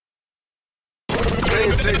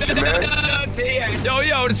attention, man.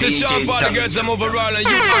 Yo, this is Sean Paul, the girls, I'm overall, and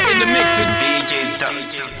you are in the mix with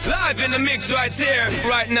DJ.DOT. Live in the mix right here.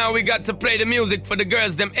 Right now, we got to play the music for the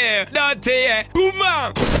girls, them air. Dirty, boom,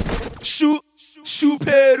 on. Shoot,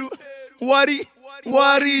 Peru. What he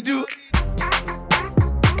do?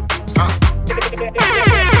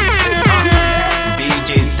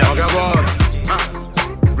 DJ.DOT. Boss.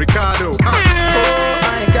 Ricardo. Oh,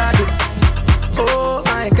 I got it. Oh,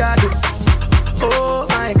 I got it. Oh,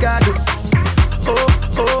 I got it. Oh.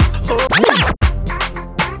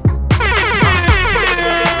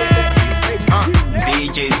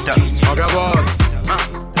 DJ.DOT. Boss.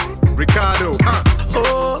 Ricardo.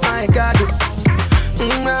 Oh, I got it.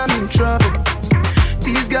 I'm in trouble.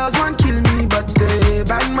 These girls want to kill me, but the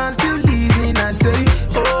bad man still leaving. I say,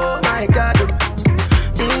 oh, I got it.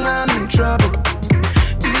 I'm in trouble.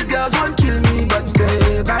 These girls want to kill me, but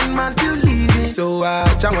the bad man still leaving. So,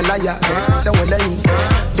 Jawalaya, Shawalain,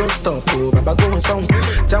 don't stop, oh, Baba go on song.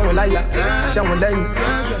 Jawalaya, Shawalain,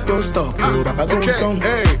 don't stop, oh, Baba go on song.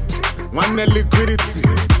 Hey, one liquidity.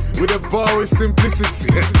 With a ball with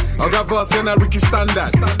simplicity. Oga boss and a Ricky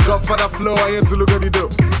standard. Godfather flow, I ain't Zulu godi do.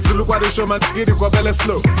 Zulu kwa de showman, get it kwa bele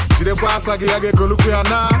slow. Jide boss age yage go look ya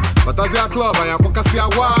na. But as ya club, I am kasi ya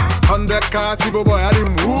wa. 100 car, Tibo boy, I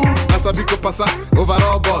didn't move. As a biko pasa,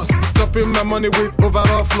 overall boss. Chopping my money with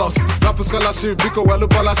overall floss. Rapper scholarship, biko welu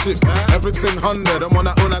scholarship. Everything 100, I'm on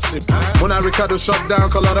a ownership. Mona Ricardo shut down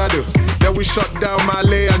Colorado. Then we shut down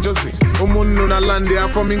Malay and Josie. Umunu na landi, I'm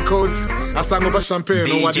from Incos. I sang over champagne,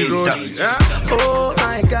 no what the rose. Yeah? Oh,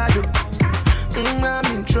 I got it. I'm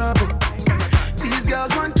in trouble. These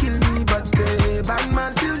girls want to kill me, but the bad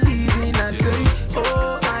man still leaving. I say,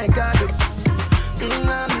 oh, I got it.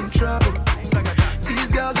 I'm in trouble.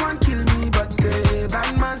 These girls want to kill me, but the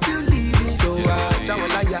bad man still leaving. So,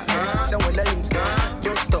 Jawalaya, Shawalain,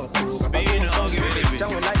 don't stop.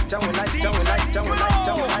 Jawalai.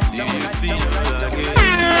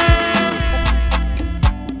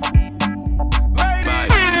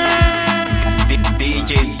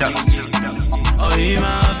 DJ.DOT. Oh,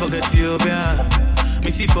 Ima, forget Ethiopia.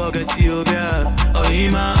 Missy, forget Ethiopia. Oh,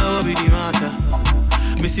 Ima, what be the matter?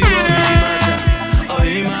 Missy, what be the matter? Oh,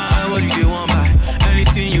 Ima, what do you want buy?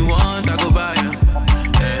 Anything you want, I go buy.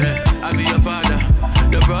 I be your father,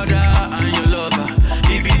 your brother, and your lover.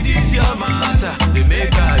 If it is your matter, they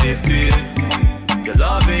make how they feel. Your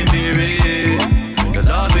love ain't be real. Your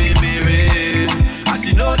love ain't be real. As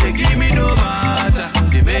you know, they give me no matter.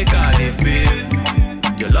 They make how they feel.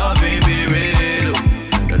 Your love ain't be real.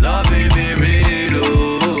 Your love ain't be real.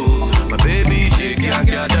 Oh, my baby, shake ya,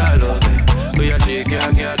 love. Oh, yeah, shake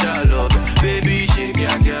ya, love. Baby, shake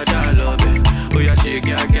ya, love. Oh, yeah, shake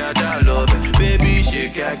ya, love. Baby,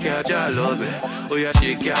 shake ya, love. Oh, yeah,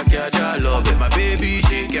 shake ya, love. My baby,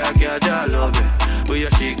 shake ya, love. Oh, yeah,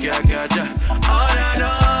 shake ya, all I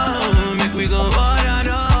know, make we go all I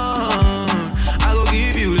know. I go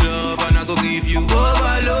give you love and I go give you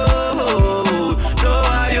overload. No,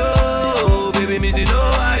 I baby, me say no,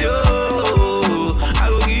 I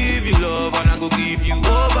go give you love and I go give you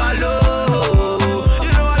overload.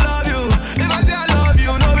 You know I love you. If I say I love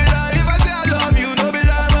you, no be lie. If I say I love you, no be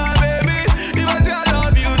lie, my baby. If I say I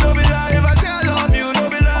love you, no be lie. If I say I love you, no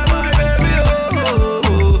be lie, my baby.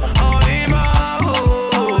 Oh, Ima,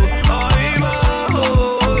 oh,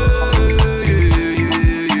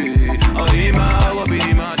 Ima, what be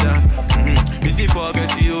the matter? Missy forget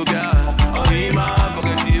Ethiopia. Oh, Ima,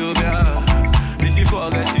 forget Ethiopia. Missy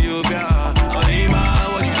forget Ethiopia. Oh, Ima,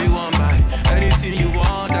 what do you want buy? Anything you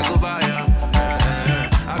want, I go buy.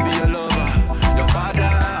 I be your lover, your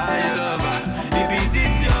father, your lover. If it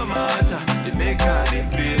is your matter, they make how they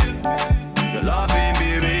feel. Your love ain't be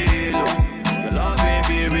real. Your love ain't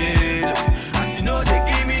be real. As you know, they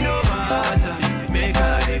give me no matter. They make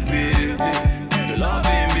how they feel. Your love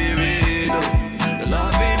ain't be real. Your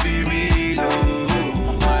love ain't be real.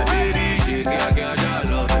 My baby, shake ya,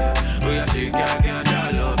 love. Oh, yeah, shake ya,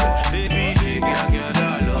 love. Baby, shake ya,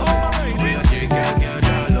 love. Oh, yeah, shake ya,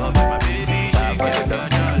 love. My baby, shake ya, love.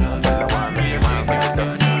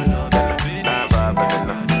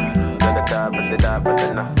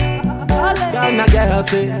 Ghana girl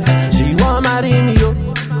say she want marry me, yo.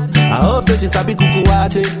 I hope so she sabi kuku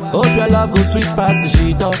wache. Hope your love go sweet past the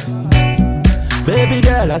sheet up. Baby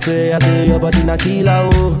girl, I say your body na killer,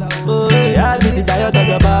 oh. Oh, yeah, I get it tired of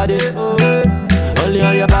your body, oh, only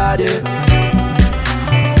on your body.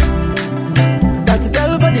 That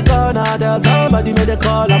girl for the corner, there's somebody made a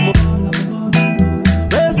call, I'm up.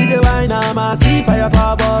 Where see the wine, I see fire for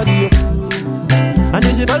her body, oh. And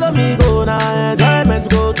if she follow me, go now, enjoyment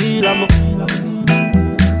go kill, I'm up.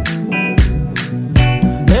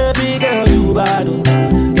 Baby girl, you bad, oh.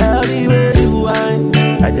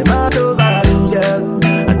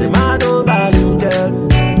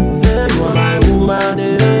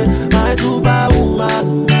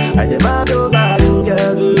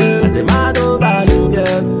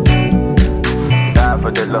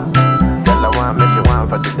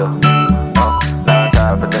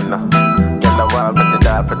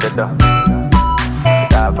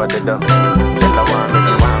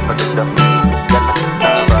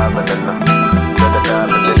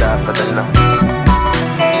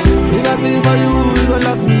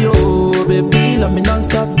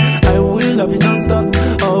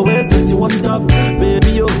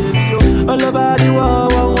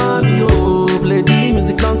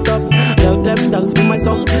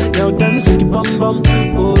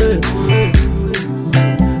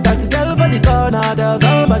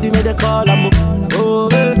 they call them. Oh,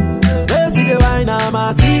 they see the wine, I'm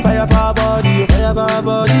a see fire for body, fire for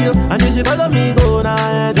body. And if you follow me, go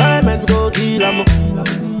now, enjoyment go kill them.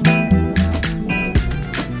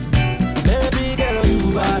 Baby girl,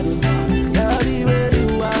 you body, girl, the way you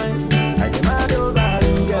wine, I demand over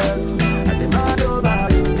you, girl, I demand over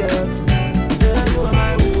you, girl. Say you are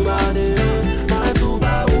my woman, my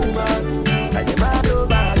superwoman, I demand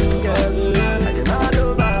over you, girl, I demand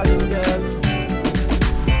over you, girl.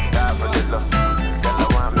 Die for the love, girl, I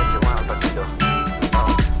want make you want for the dough.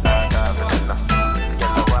 Die for the love,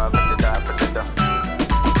 girl, I want make you die for the dough.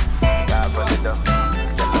 Die for the dough,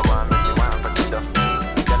 girl, I want make you want for the dough.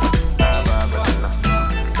 Girl, die for the love,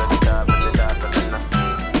 girl, die for the love.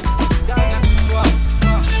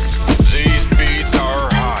 These beats are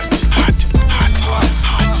hot, hot, hot, hot,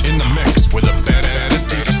 hot. In the mix with the baddest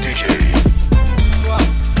DJ.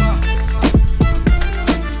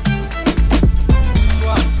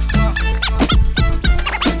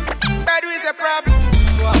 Bad is a problem.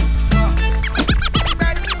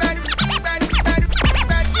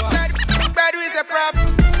 Bad is a problem.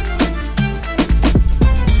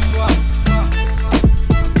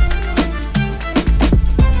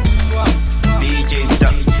 DJ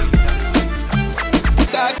Dot.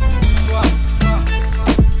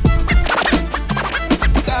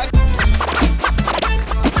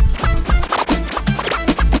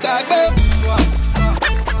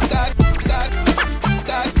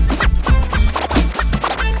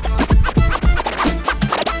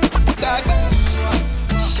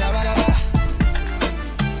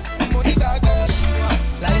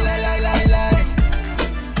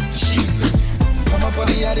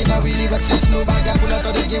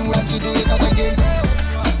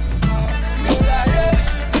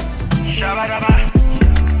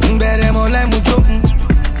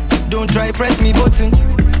 Don't try press me button.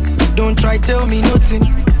 Don't try tell me nothing.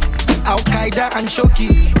 Al Qaeda and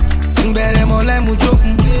Shoki.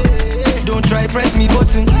 Don't try press me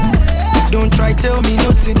button. Don't try tell me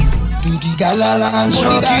nothing. Do the galala and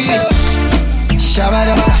Shoki.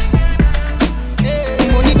 Shabadaba.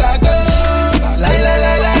 Money back lie.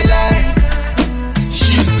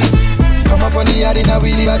 She's come up on the yard in a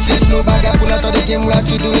wheelie, but chase no bag. I pull out of the game, we have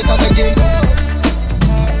to do it all again.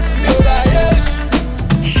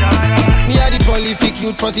 Me a the prolific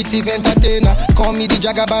youth positive entertainer. Call me the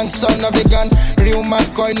Jagaband, son of the gun. Real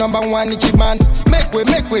McCoy, #1 itchy man. Make way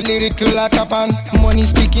lyrical like a pan. Money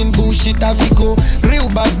speaking bullshit I go. Real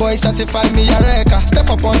bad boy certify me a wrecker. Step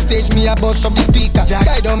up on stage, me a boss of the speaker.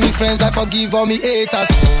 Guide on me friends, I forgive all me haters.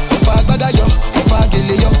 Ofa gbada yo, ofa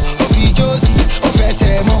gele yo, ofi josi, ofe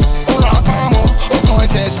semo, ora pamo, okon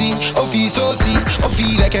sesi, ofi sosi,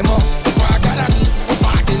 ofi rekemo. Ofa gbada mi,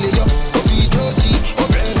 ofa gele yo, ofi josi,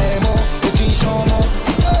 ofe remo, okin shomo.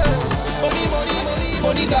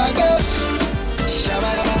 Money gagos,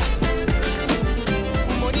 shabaraba.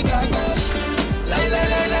 Money gagos, lie.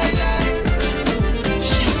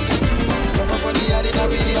 She's come up on the yard in a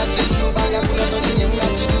really bad chase, no bag, I pull out on the game, we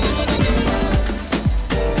have to do it all again.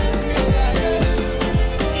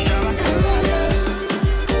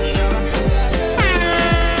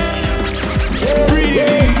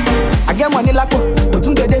 I get money like what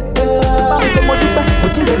you get it. Bami pe mo dupe,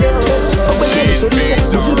 what you get it. Ogbe kele sori se,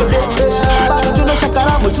 what you get it. Bami jono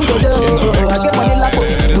shakara, what you get it. I get money like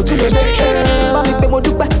what you get it. Bami pe mo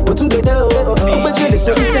dupe, what you get it. Ogbe kele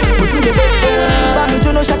sori se, what you get it. Bami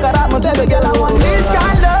jono shakara, mo tell the girl I want this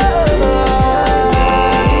kind of love.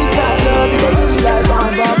 This kind of love, you gon' do me like ba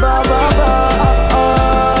ba ba ba ba.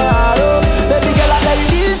 Baby girl, I tell you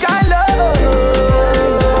this kind of love.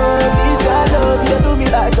 This kind of love, you gon' do me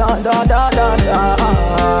like da da da da da.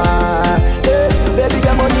 Hey, baby,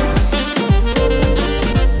 get money.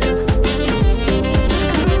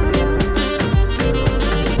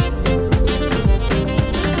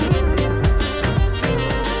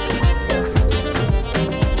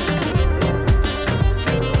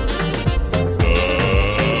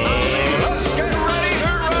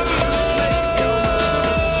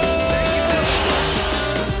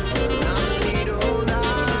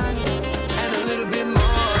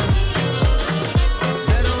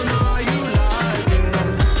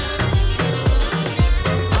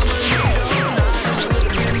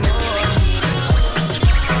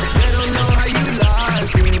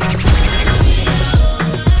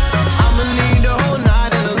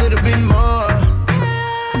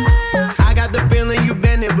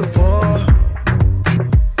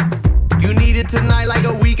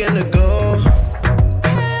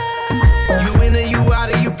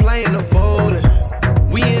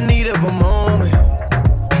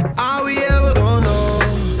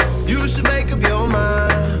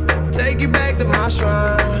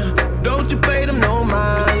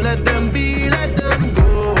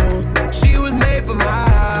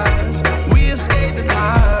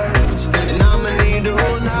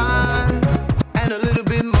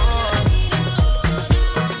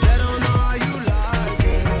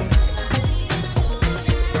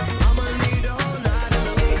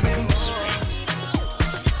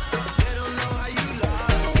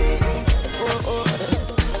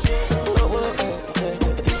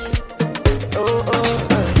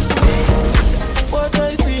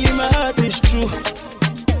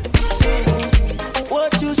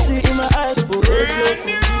 Can't you see in my eyes, boy?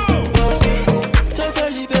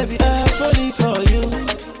 Totally, baby, I'm falling for you.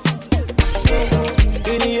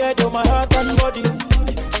 In the head of my heart and body,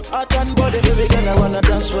 baby girl, I wanna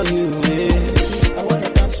dance for you, yeah. I wanna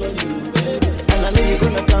dance for you, baby. And I know you're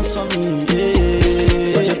gonna dance for me,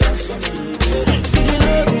 yeah. Dance for me, yeah. See, the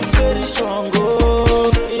love is very strong,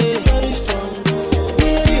 oh, yeah, very strong, oh. Me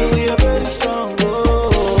and you, we are very strong,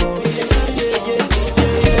 oh, yeah.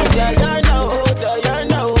 Diana, oh,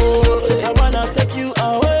 I wanna take you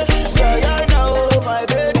away, Diana, oh, my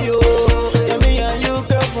baby, oh, yeah, me and you,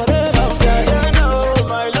 girl, forever, Diana, oh,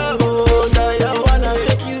 my love, oh, Diana, I wanna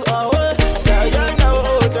take you away, Diana,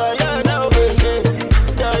 oh, baby,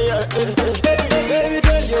 Diana, baby,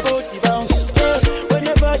 girl, your body bounce,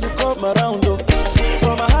 whenever you come around, oh,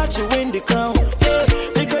 from my heart you win the crown,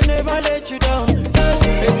 we can never let you down,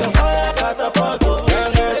 make the fire catapult, oh,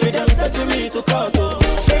 baby, them taking me to court, oh,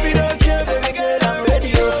 baby, don't care, baby girl, I'm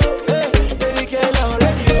ready, oh, baby girl, I'm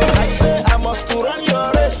ready, oh, I say I must to run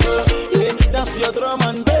your race, oh, yeah, dance to your drum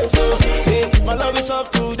and bass, oh, yeah, my love is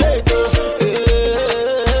up to date, oh, yeah,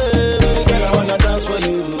 baby girl, I wanna dance for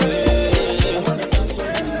you, yeah, I wanna dance for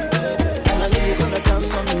you, and I know you're gonna dance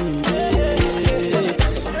for me, yeah.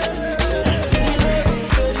 See, love is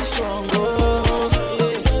very strong, oh,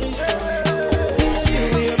 yeah, very strong, oh, yeah,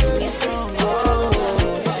 we are very strong, oh,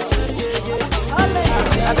 yeah.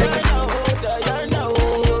 I beg you, Diana, oh,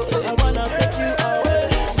 I wanna take you away,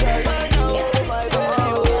 Diana, oh, my baby,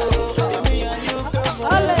 oh, yeah, me and you, girl,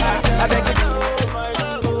 forever. I beg you, my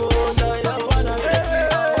love, oh, Diana, I wanna take you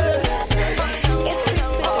away.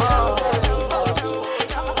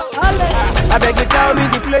 I beg you tell me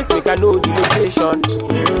the place, make I know the location.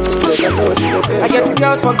 I get the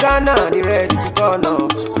girls from Ghana, they ready to go now.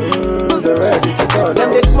 They ready to go.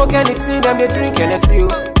 Them they smoke anything, them they drink Hennessy.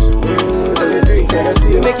 They drink Hennessy.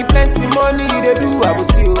 You make you plenty money, you they do, I will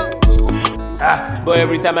see you. But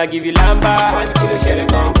every time I give you lamba, one kilo shell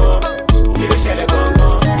gongo, kilo shell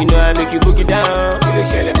gongo. You know I make you book it down, kilo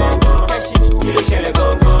shell gongo, kilo shell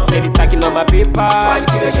gongo. Steady stacking on my paper, one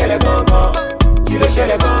kilo shell gongo, kilo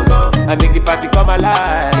shell gongo. I make the party come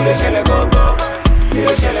alive, kilo shell gongo,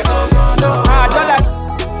 kilo shell gongo. No, I don't like.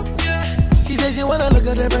 She says she wanna look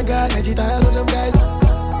at different guys and she tired of them guys.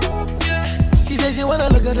 She says she wanna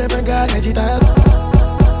look at different guys and she tired.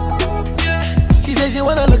 She says she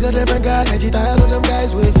wanna look at different guys and she tired of them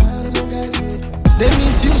guys. Wait, they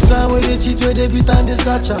miss you, son, where they cheat, where they beat and they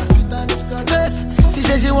scratch her. Yes, she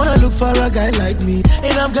says she wanna look for a guy like me,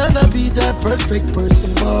 and I'm gonna be that perfect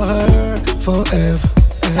person for her forever.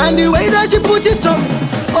 And the way that she put it on,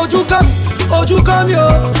 oh you come, yo,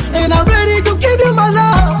 and I'm ready to give you my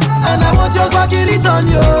love, and I want yours back in return,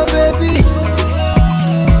 yo, baby.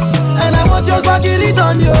 And I want yours back in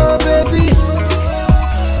return, yo, baby.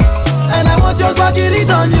 And I want yours back in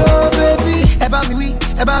return, yo, baby. About me, we,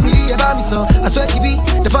 about me, about me, so I swear she be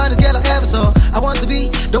the finest girl I ever saw. I want to be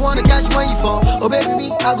the one to catch you when you fall. Oh, baby,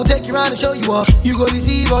 me, I go take you around and show you off. You go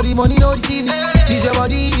receive all the money, no deceiving. This your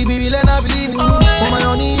body, it be real and I believe it. For my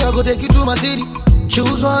honey, I go take you to my city.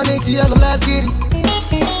 Choose 180, yellow, let's get it.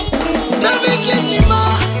 Baby, give me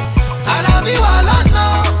more, and I'll be while I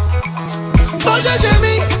know. Oh,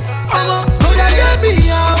 Jamie, oh, go there, get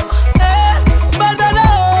me out.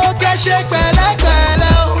 Shake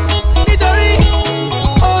pẹ̀lẹ́pẹ̀lẹ́ nítorí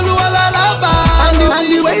Olúwa lálàbà. And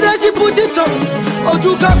the way that you put it on,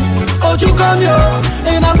 ojú come yo,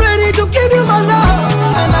 and I'm ready to give you my love,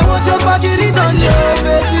 and I want yours back in return, yo,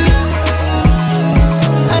 baby.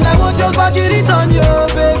 And I want yours back in return, yo,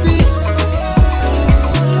 baby.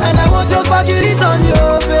 And I want yours back in return,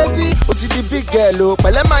 yo, baby. Oti the big girl, oh,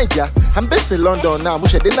 pẹ̀lẹ́ my dear. I'm based in London now, mo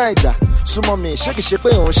ṣe dé Naija. Sumo me, shake it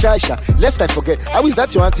on Shaisha. Lest I forget, how is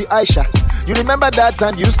that your auntie Aisha? You remember that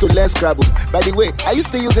time you used to learn Scrabble? By the way, I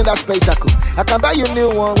used to using that spectacle. I can buy you a new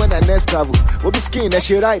one when I next travel. We'll be skin and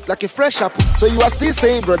she ripe like a fresh apple. So you are still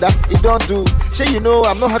saying, brother, it don't do. Sure, you know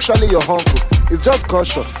I'm not actually your uncle. It's just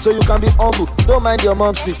caution, so you can be humble. Don't mind your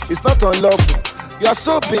mom, see, it's not unlawful. You are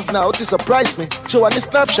so big now, it surprise me. Show on the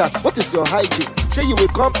snapshot, what is your hygiene? Sure, you will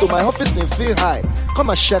come to my office and feel high. Come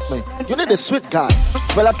and check me, you need a sweet guy.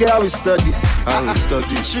 Well, okay, how we studies? How we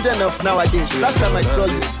studies? Shouldn't enough nowadays. Last time I saw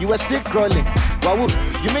you were still crawling. Wow,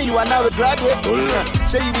 you mean you are now a graduate? Oh, yeah.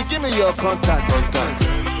 Sure, you will give me your contact.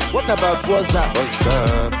 What about WhatsApp? What's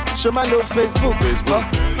up? Show my love Facebook.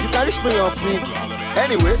 You can reach me on me.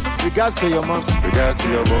 Anyways, regards to your moms. Regards to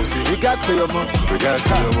your momsy. Regards to your moms. Regards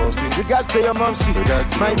to your momsy. Regards to your moms.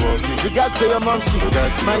 Regards to My your momsy. regards to your moms.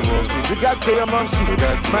 Regards to My your momsy. regards to your moms.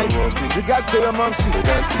 Regards to My your momsy.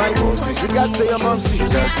 regards to your moms.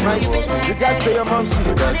 Regards to My your momsy. regards to your moms.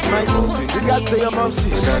 Regards to My your momsy. regards to your moms.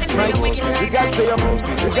 Regards to My your momsy. regards to your moms. Regards to My your momsy. regards to your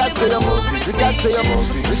moms. Regards to your moms. Regards to your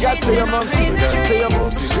moms. Regards to your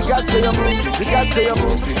moms. Regards to your moms. Regards to your moms. Regards to your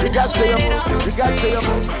moms. Regards to your moms. Regards to your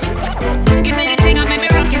moms. Give me the thing, I make me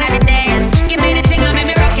rockin' at the dance. Give me the thing, I make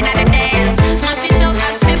me rockin' at the dance. My shit up,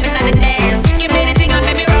 I'm steppin' at the dance. Give me the thing, I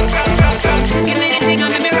make me rock, rock, rock, rock. Give me the thing, I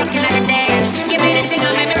make me rockin' at the dance. Give me the thing,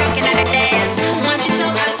 I make me rockin' at the dance. My shit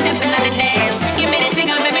up, I'm steppin' at the dance. Give me the thing,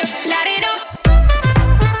 I make me light it up.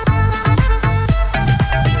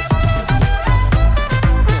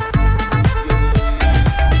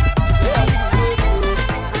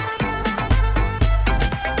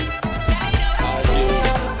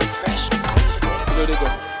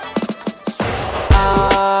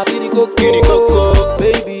 Kini koko,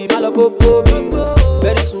 baby, malabobo mi.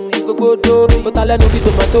 Very soon you go do me. But I let no be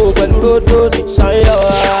tomato, pẹ̀lú rodo ni. Shine your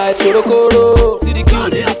eyes, korokoro. See the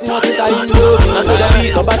cute, níbi tí wọ́n ti ta Indomie. Na so dem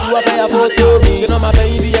be, tán bá ti wá fẹ́ ya photo mi. Ṣé náà máa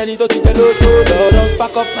fẹ́yìn bí ẹni tó ti jẹ lóto? Lọ́dọ̀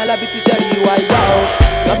spark up my life, ti ṣe ìwà ìyá o.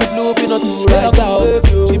 Got me blue, peanut to red cow.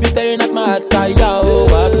 She be tearing at my heart, kaya o.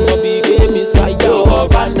 Wàá súnmọ́ bí gbé mi sáyà o.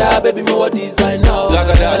 Panda, baby, mo wọ design now. My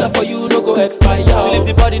love for you no go expire. To lift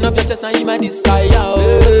the body off your chest, now you my desire o.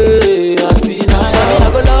 I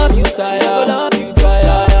go love you, tired. I go love you,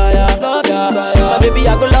 tired. Love you, tired. Baby, I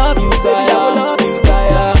go love you, tired. I go love you,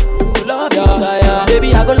 tired. Love you, tired. Baby,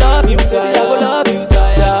 I go love you, tired. I go love you,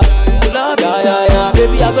 tired. Love you, tired.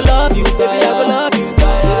 Baby, I go love you, tired. I go love you,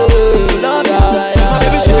 tired. Love you, tired. My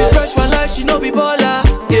baby, she be fresh for life, she no be baller.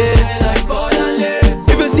 Yeah, like baller.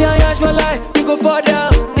 If you see her yash for life, you go fall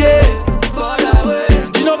down. Yeah, fall away.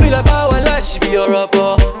 She no be like power life, she be your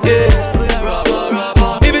rubber. Yeah.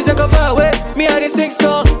 Me I dey sing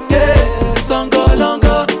song, yeah. Song go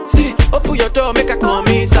longer. See, open your door, make her come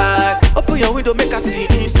inside. Open your window, make her see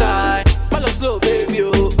inside. My love so baby,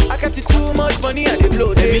 oh. I got it too much money, I dey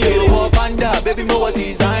blow. Baby, you know what panda, baby, know what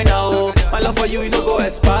designer, oh. My love for you, you no go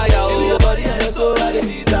expire, oh. Baby, your body and your soul, I dey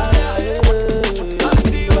desire, yeah.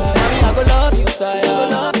 I go love you, tired. I go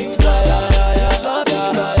love you, tired. Love you,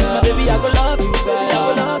 tired. My baby, I go love you, tired. I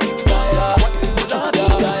go love you, tired. Love you,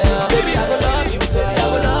 tired. Baby, I go love you, tired. I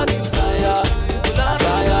go love you.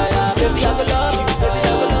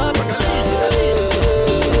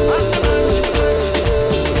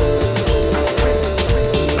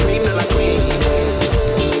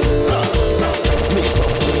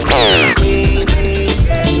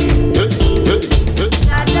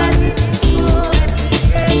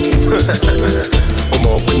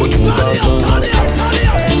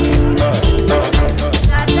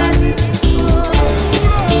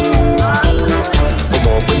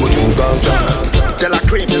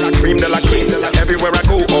 Everywhere I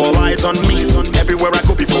go, all eyes on me. Everywhere I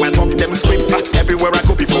go, before I talk, them scream. Everywhere I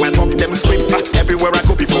go, before I talk, them scream. Everywhere I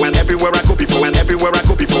go, before I, everywhere I go, before I, everywhere I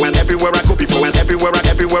go, before I, everywhere I go, before I, everywhere I,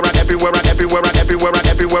 everywhere I, everywhere I, everywhere I, everywhere I,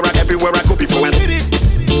 everywhere I, everywhere I go, before I.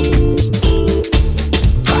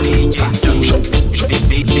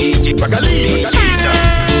 DJ Bagali,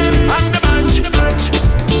 I'm the bunch.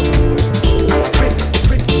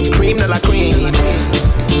 Cream de la cream.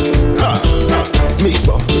 Me,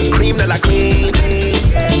 cream de la cream.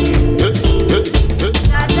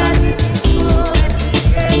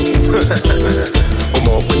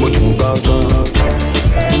 Como primo chunganga.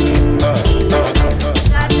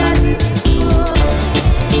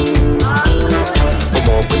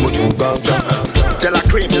 Como primo chunganga. De la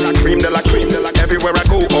cream, de la cream, de la cream, de la. Everywhere I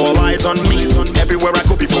go, all eyes on me. Everywhere I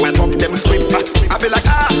go, before I talk, them scream. I be like,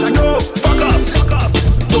 no, fuck us.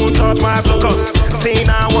 Don't touch my focus. See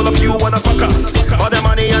now, all of you wanna fuck us. All the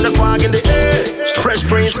money and the swag in the air. Fresh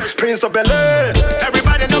Prince, Prince of Bel-Air.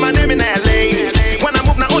 Everybody know my name in LA. When I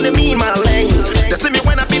move, not only me in my lane. They see me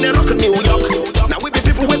when I been in rock in New York. Now we be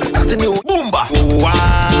people when we start a new boomba.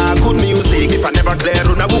 Oh, good music. If I never clear,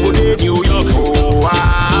 now we go to New York.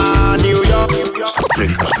 Oh, New York.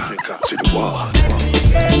 Africa to the wall.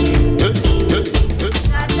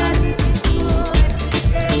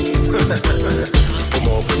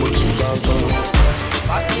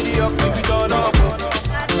 Pass me the ox, make it turn up.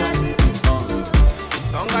 The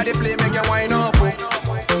song I they play, make it wind up.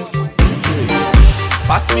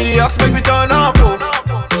 Pass me the ox, make it turn up.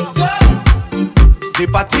 The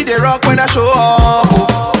party they rock when I show up.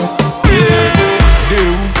 Yeah,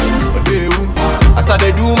 they as I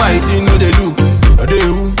they do my thing, no they look. They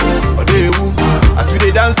as we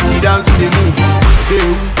they dance, we they move. They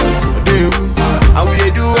and we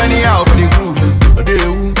they do anyhow for the groove.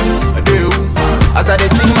 As I dey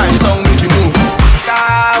sing my song, make you move.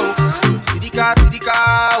 Sidika, Sidika,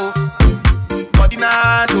 oh. Body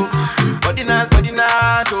nice, oh. Body nice,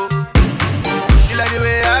 oh. You like the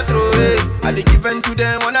way I throw it. I dey give to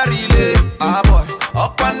them on a relay. Ah boy,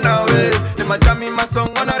 up and down way. Them a jam in my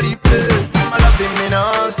song on a replay. Them a loving me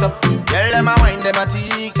non-stop. Girl, them a wine, them a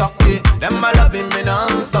TikTok. Yeah. Them a loving me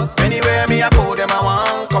non-stop. Anywhere me a go, them a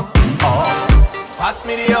want come. Oh, pass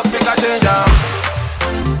me the ups, make a change up.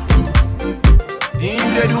 Thing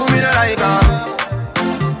you they do me no like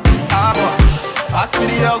ah boy, pass me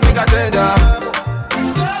the hug, make a change up.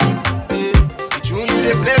 The tune you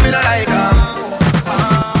they play me no like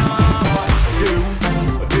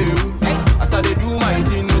as I they do my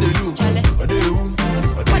thing, no they look.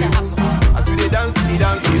 As we they dance, we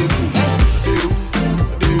dance, we they move.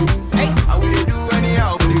 And we they do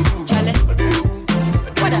anyhow for the groove.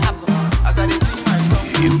 As I they sing my song.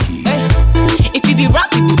 If you be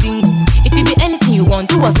rap, you be single. If you be anything you want,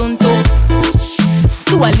 do a zonto,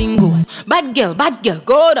 do a lingo. Bad girl,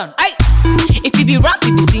 go down. Aye. If you be rap,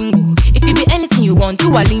 you be single. If you be anything you want,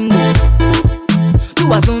 do a lingo,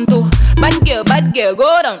 do a zonto. Bad girl,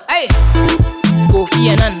 go down. Aye. Kofi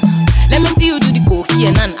Annan, let me see you do the Kofi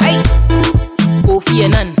Annan. Aye. Kofi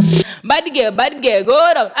Annan. Bad girl,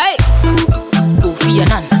 go down. Aye. Kofi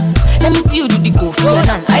Annan, let me see you do the Kofi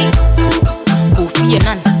Annan. Aye. Kofi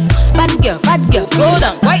Annan. Bad girl, go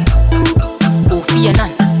down. Why? Kofi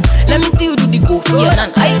Annan, let me see you do the Kofi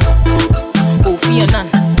Annan. Aye. Kofi Annan.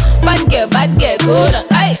 Bad girl, go down.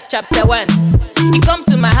 Aye. Chapter 1. He come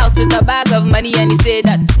to my house with a bag of money and he say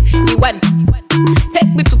that he want take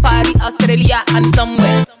me to Paris, Australia and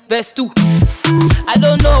somewhere. Verse 2. I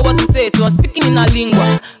don't know what to say, so I'm speaking in a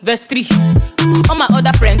lingua. Verse 3. All my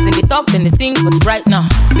other friends, then they talk, then they sing, but right now.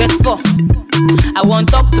 Verse 4. I want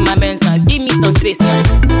to talk to my men now, give me some space now.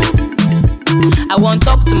 I want to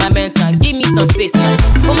talk to my men now, give me some space now.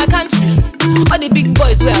 For my country, all the big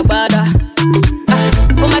boys wear bada.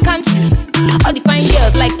 For my country, all the fine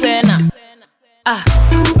girls like Plena.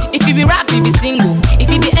 If you be rap, you be single. If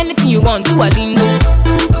you be anything you want, do a lingo,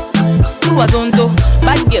 do a zonto.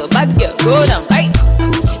 Bad girl, go down. Right?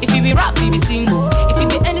 If you be rap, you be single. If you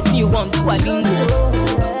be anything you want, do a lingo,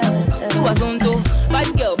 do a zonto. Bad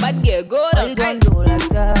girl, go down. Why you gon' do like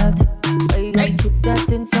that? Why you gon' keep that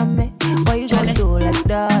thing from me? Why you gon' do like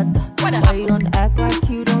that? Why you gon' act like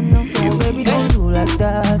you don't know? Oh, baby, don't do like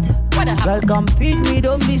that. Girl, come feed me,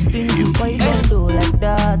 don't be stingy. Why you gon' do like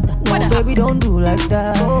that? No, baby, don't do like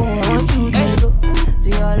that. Oh, I want you to go.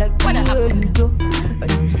 See, I like the way you go.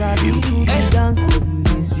 And you sabi you be dance, so you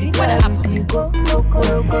be sweet. Everything go,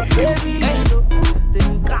 baby. Say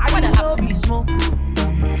you got it, no be small.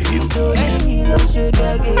 You do it, you know, shake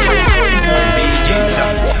again.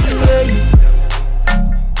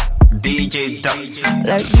 DJ.DOT.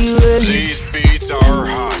 Like the way These beats are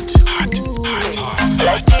hot.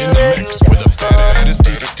 In the mix with the baddest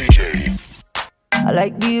DJ. I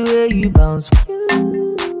like the way you bounce.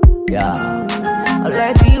 Yeah. I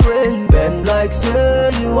like the way you bend like say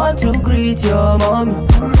you want to greet your mommy.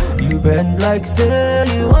 You bend like say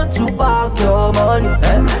you want to park your money.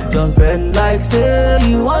 Just bend like say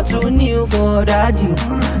you want to kneel for daddy.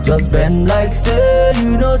 Just bend like say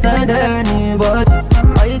you don't send anybody.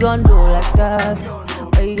 Why you gon' do like that?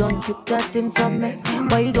 Why you gon' keep that thing from me?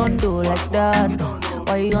 Why you gon' do like that?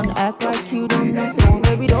 Why you gon' act like you don't know? No,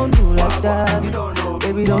 baby, don't do like that.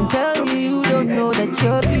 Baby, don't tell me you don't know that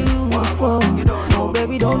you're beautiful. No,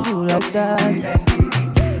 baby, don't do like that.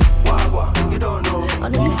 I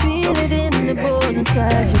know you feel it in the bone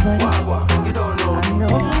inside your body. I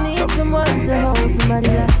know you need someone to hold somebody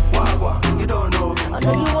like. I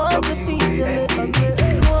know you want the piece of it, but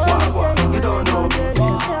you want to say you don't know. So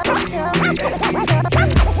tell me.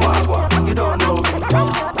 You don't know.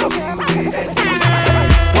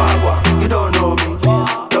 You don't know me.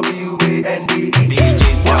 W-A-N-D-E.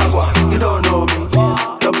 DJ.DOT. You don't know me.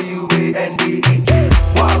 W-A-N-D-E.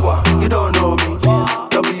 You don't know me.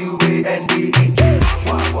 W-A-N-D-E.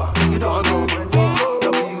 You don't know me.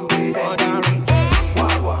 W-A-N-D-E.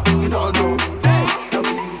 You don't know me.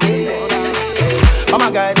 All my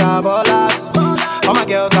guys are ballers. All my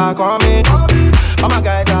girls are coming. All my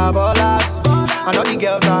guys are ballers. I know the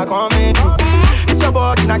girls are coming. It's your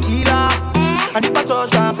body, Nakira. And if I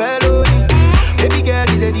touch my felony, baby girl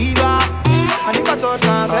is a diva. And if I touch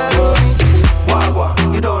my felony,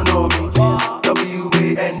 you don't know me.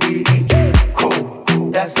 W-A-N-D-E. Cool,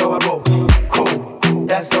 that's how I roll. Cool,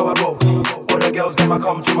 that's how I roll. All the girls never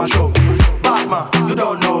come to my show. Batman, you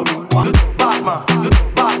don't know me. Batman,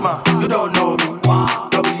 you don't know me.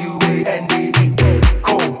 W-A-N-D-E.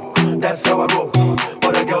 Cool, that's how I roll.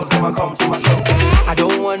 All the girls never come to my show.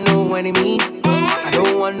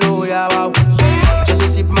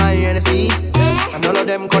 Hennessy, and all of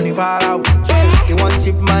them call the power out. They want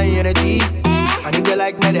tip my energy, and if they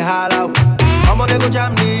like me, they holler out. I'ma they go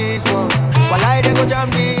jam this one, while I they go jam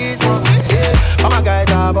this one. Yeah. All my guys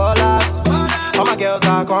are ballers, all my girls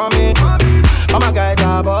are coming. All my guys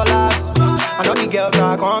are ballers, and all the girls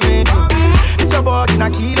are coming. It's your body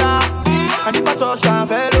Nakira, and if I touch her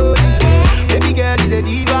felony, baby girl is a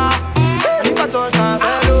diva, and if I touch her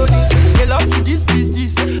felony, they love to this.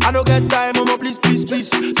 I don't get time, mama, please.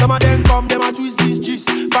 Some of them come, them a twist this.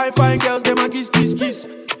 Fine girls, them a kiss.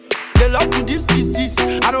 They love to this.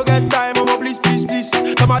 I don't get time, mama, please.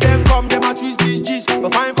 Some of them come, them a twist this.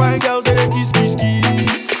 But fine girls, they kiss.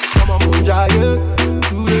 Come on, Munjaye,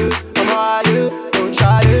 Tule, come on, don't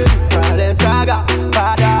shy, Balenciaga,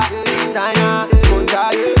 Prada, designer,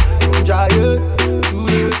 Munjaye,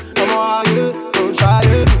 Tule, come on, don't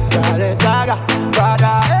shy, Balenciaga,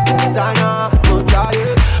 Prada, designer,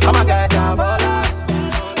 Munjaye. All my guys are ballers,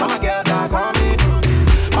 all my girls are coming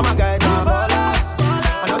through. All my guys are ballers,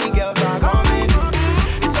 and all the girls are coming through.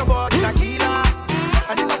 It's your body Nakila,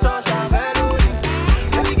 and if I touch her felony,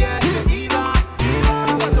 baby girl is a diva. And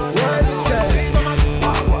if I touch her felony, she's on my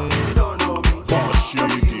good. You don't know me,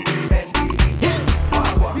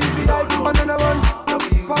 VVIP another one.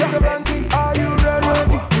 Pop the blanket, are you ready?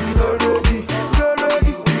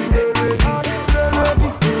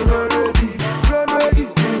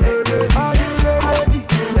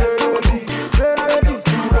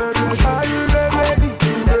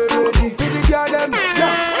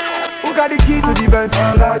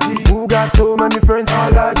 Who got so many friends?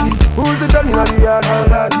 Allergy. Who's the Johnny on the yard?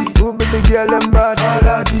 Allergy. Who be the girl them bad?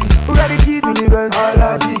 Allergy. Who got the key to the Benz?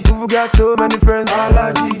 Allergy. Who got so many friends?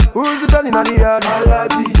 Allergy. Who's the Johnny on the yard?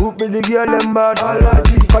 Allergy. Who be the girl them bad?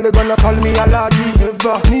 Allergy. Call they gonna call me allergy.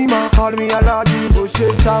 Nima call me allergy. Oh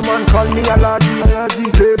shit, Shaman call me allergy.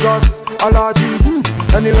 Lagos allergy.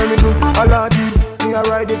 Anywhere me go allergy. Me a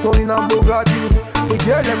ride the Tony and Bugatti. The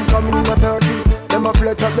girl them coming in a 30. Them a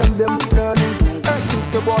flirt up them turning.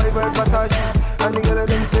 The boy very Versace, and the girl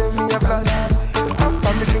them say me a flash.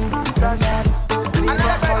 After me drink stash,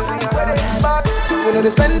 we know they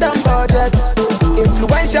spend on budget,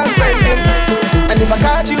 influential spending. And if I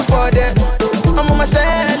catch you for that, I'm on my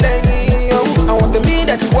selling. I want the me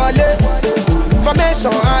that you wallet.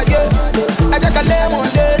 Formation, I just a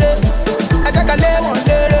lemon lady.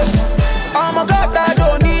 Oh my God, I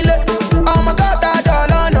don't need it. Oh my God, I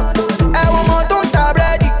don't know. I want more don't have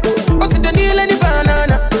ready. What's the deal any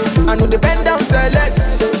banana? I know the bend down select.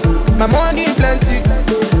 My money plenty.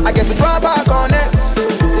 I get a proper connect.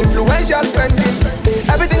 Influential spending.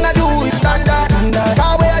 Everything I do is standard.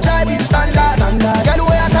 Car where I drive is standard. Girl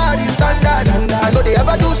where I carry is standard. I know they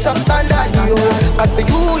ever do substandard. I say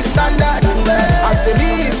you is standard. I say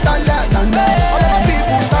me is standard. All of my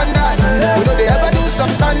people standard. We know they ever do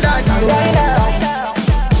substandard. Right now,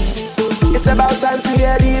 it's about time to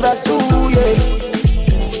hear the verse 2, yeah.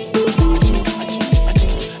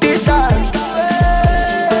 This time,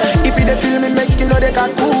 if you dey feel me, make you know they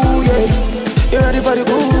can cool, yeah. You ready for the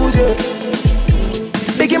cruise, yeah.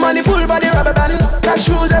 Biggie money full for the rubber band. Cash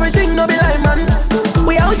shoes, everything, no be like man.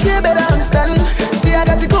 We out here, better understand. See, I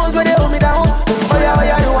got the clothes where they hold me down. Oh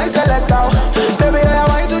yeah, you want select out. Baby, I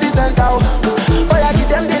want to the center. Oh yeah, give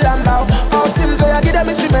them the land out. Out teams, so yeah, give them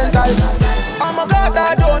instrumental. Oh my God,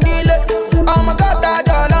 I don't need it. Oh my God, I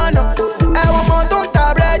don't know. I want more, don't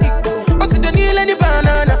have ready. What's the deal, any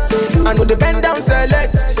banana? I know the bend down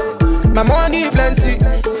select. My money plenty.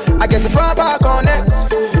 I get a proper connect.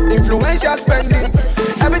 Influential spending.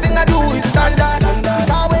 Everything I do is standard.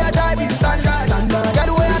 Car where I drive is standard.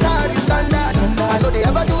 Girl where I carry is standard. I know they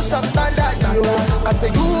ever do substandard. I say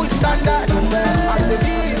you is standard. I say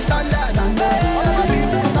me is standard. All of my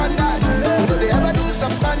people standard. You know they ever do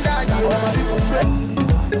substandard. All of my people pray.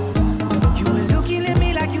 You were looking at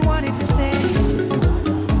me like you wanted to stay.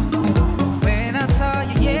 When I saw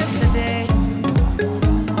you yesterday,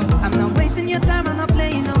 I'm not wasting your time, I'm not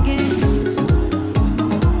playing no games.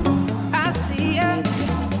 I see ya.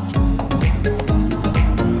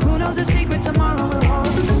 Who knows the secret tomorrow will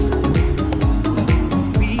hold?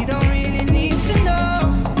 We don't really need to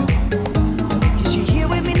know. 'Cause you're here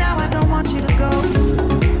with me now, I don't want you to go.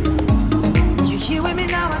 You're here with me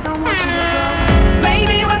now, I don't want you to go.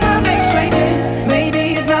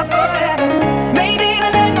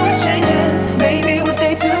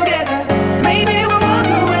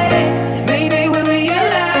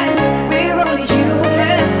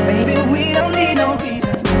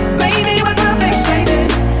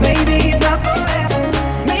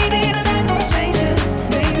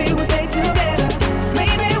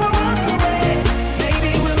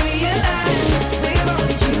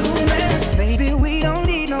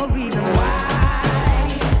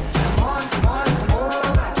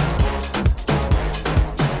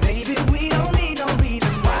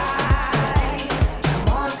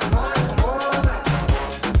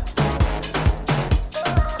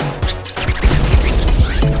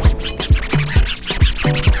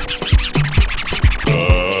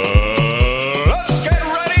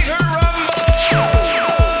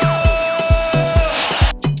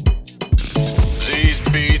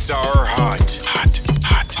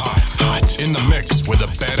 In the mix with the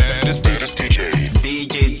baddest DJ.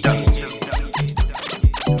 DJ Dot.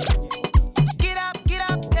 Get up,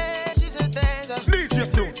 yeah, she's a dancer.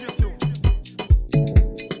 DJ Tunes.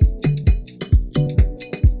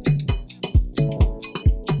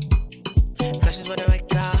 Flashes with the right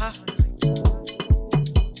car.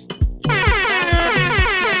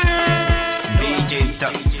 DJ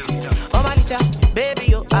Dot. Oh, Malita, baby,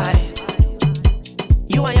 you high.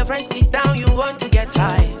 You and your friends sit down, you want to get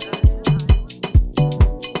high.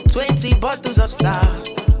 20 bottles of Star.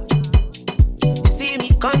 You see me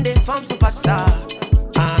come they form superstar.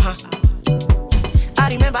 I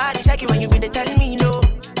remember I didn't check you when you been there telling me no.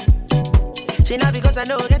 Say now because I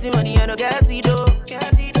know getting money, I know get it though.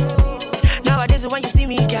 Nowadays when you see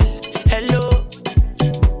me, girl, hello.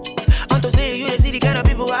 Want to say you the see the kind of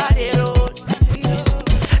people I they road.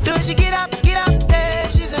 Do she get up, yeah,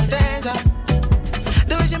 she's a dancer.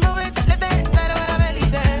 Do she move it, left hand side of her belly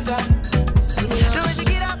dancer. Do she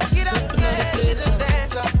get up, yeah, she's a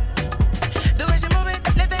dancer. Do she move it,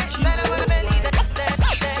 left hand side of her belly dancer.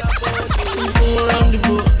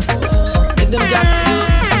 Rendezvous, make them just you,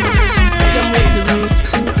 make them waste the route,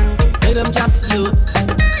 make them just you,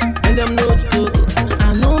 make them know the go. I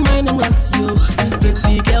know my name was you, make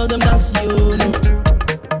the girls them dance you.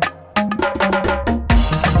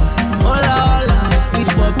 Hola, hola,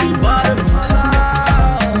 with popping bottles,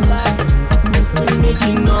 we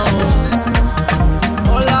making noise.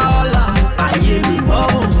 Hola, hola, I hear me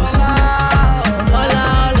bubble. Hola,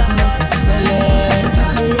 hola, select.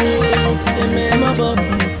 My bubble,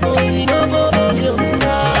 only go bubble you.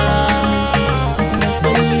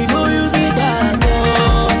 Only go use me back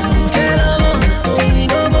on. Only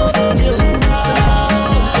go bubble you.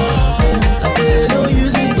 I say no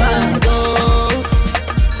use me back on.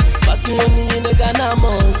 Back to money in the Ghana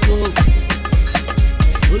must go.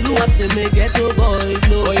 Oluwa say me get to boy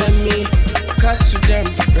blow. Oh yeah me, cash to them,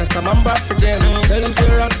 rest of my back for them. Tell them say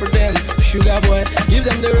rock for them. Sugar boy, give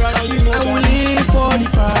them the run. You know I will live for the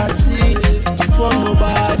party. For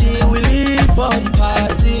nobody, we live for the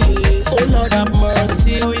party. Oh Lord have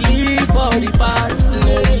mercy, we live for the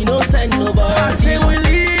party. You don't send nobody. I say we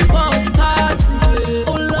live for the party.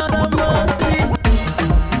 Oh Lord have mercy.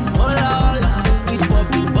 Hola, hola, with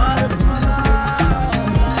popping bottles,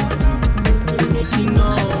 we making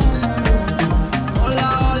noise. Hola,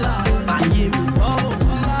 hola, I hear me bubble.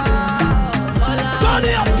 Hola, hola, turn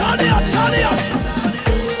it up, turn it up, turn it up.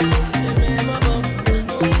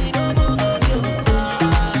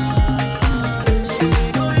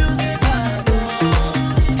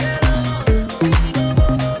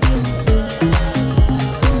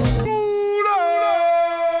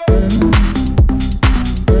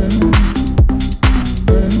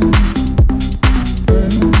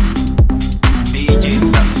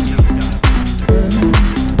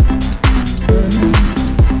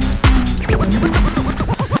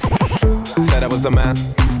 Said I was a man,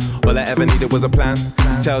 all I ever needed was a plan.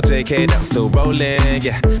 Tell JK that I'm still rolling,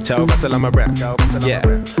 yeah. Tell Russell I'm a rap, yeah.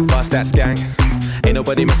 Bust that gang, ain't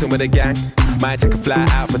nobody messing with a gang. Might take a fly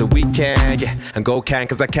out for the weekend, yeah. And go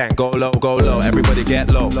cause I can, go low, everybody get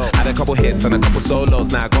low. Had a couple hits and a couple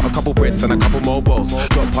solos, now I got a couple Brits and a couple mobiles.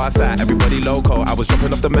 Drop past out, everybody loco. I was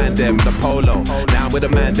dropping off the man there with a polo. Now I'm with a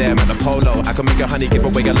man there at the polo. I can make a honey give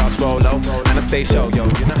away a lost Rolo. And I stay show, yo,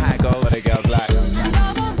 you know how it goes. What the girls like.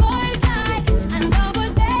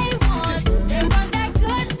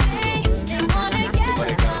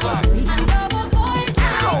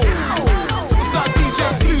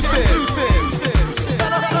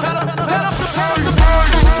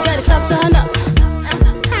 Turn up.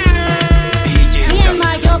 Me and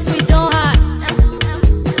my girls, we don't hide.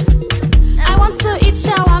 I want to eat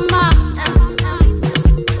shawarma.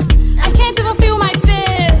 I can't even feel my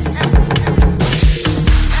face.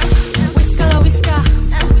 Whisker, whisker.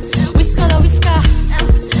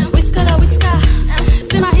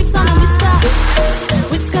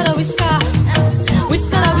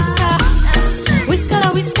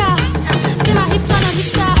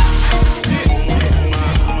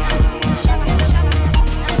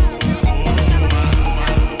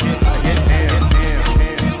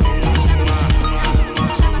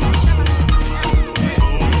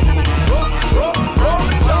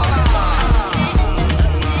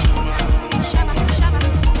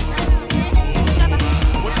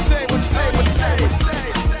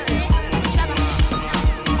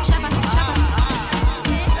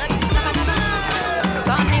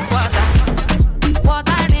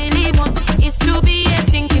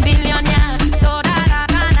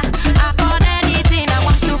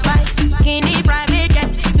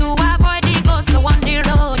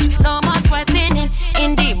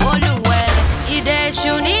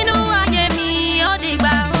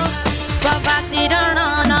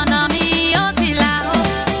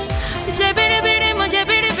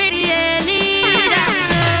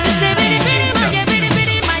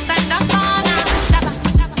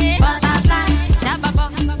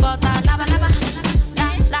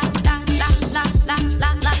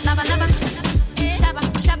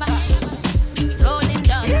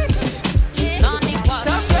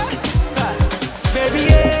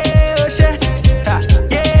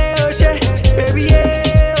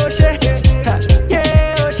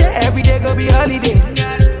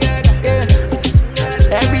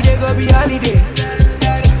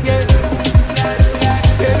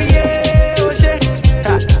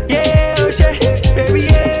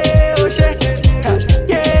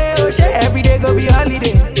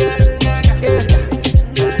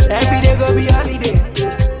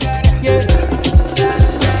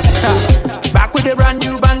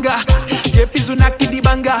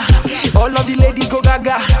 of the ladies go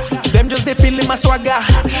gaga. Them just they feeling my swagger.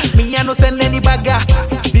 Me I no send any bagger.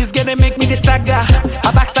 This girl they make me the stagger.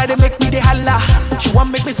 Her backside they make me the holla. She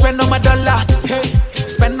want make me spend on my dollar. Hey,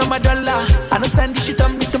 spend on my dollar. I no send this shit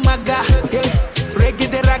on me to maga. Hey, reggae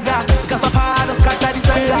the raga. Cause of her I don't scatter the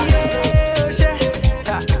saga.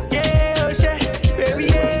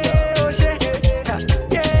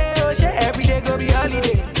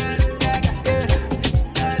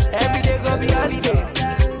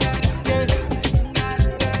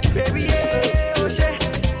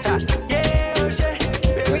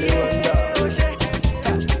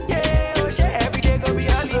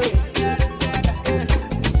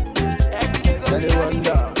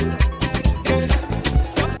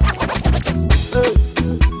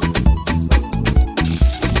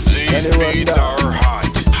 Beats are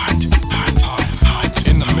hot.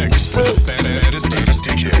 In the mix with the baddest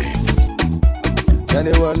DJ.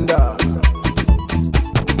 Any wonder?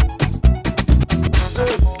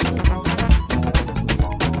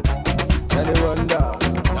 Any wonder?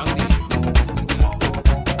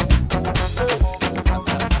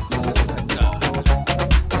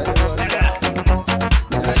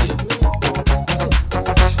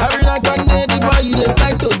 Every night and day, the boy you dey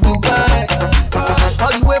fly to Dubai.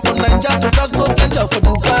 All the way from Nigeria to just go venture for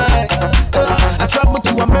Dubai. I travel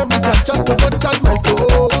to America just to go charge my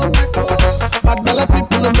phone. Magdala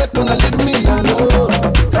people don't make gonna leave me alone.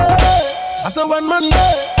 I saw one money.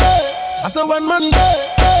 I saw one money.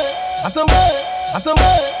 I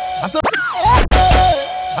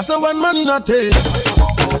saw one money not take.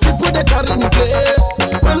 People they carry me play.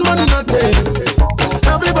 When money not take,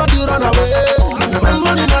 everybody run away. When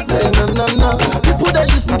money not take, no. People they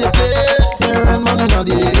use me they play. Say when money not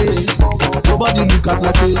take, nobody look at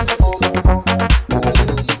my face.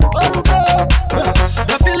 Oh God,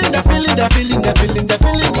 they're feeling the boy.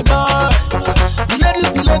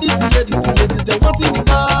 The ladies, they wanting the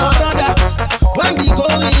boy. Brother, when the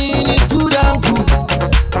going is good and good,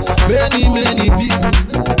 many people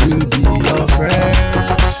will be your friend.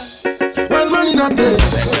 When money not take,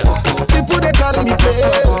 people they carry me play.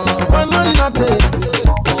 When money not take,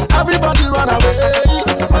 everybody run away.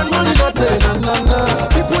 When money not take, no.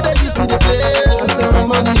 People they use me to play. I say when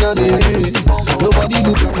money not take, nobody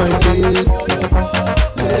look at my face.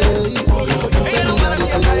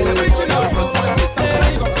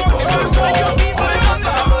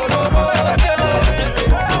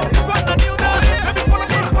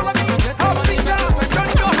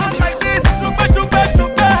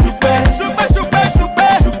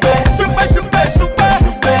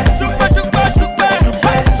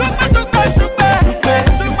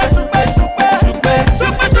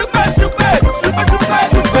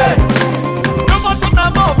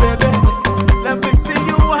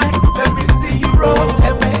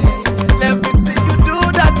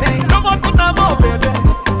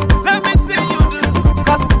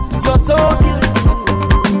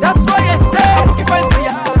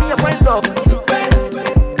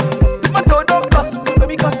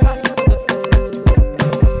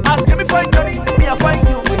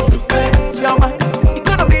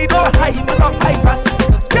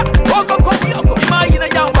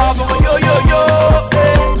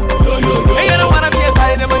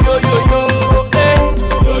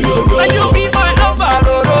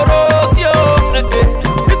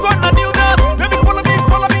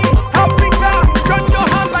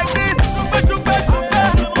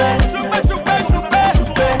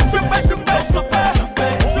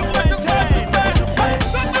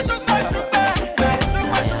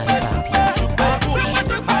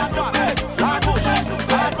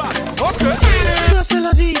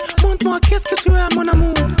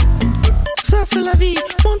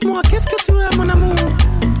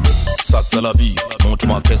 la vie,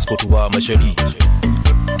 montre-moi qu'est-ce que tu as, ma chérie.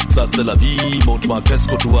 Ça c'est la vie, montre-moi qu'est-ce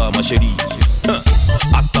que tu as, ma chérie.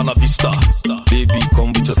 Hasta la vista, baby,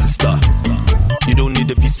 come with your sister. You don't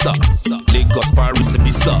need a visa, Lagos, Paris,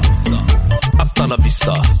 Ibiza. Hasta la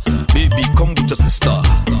vista, baby, come with your sister.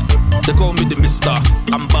 They call me the mister,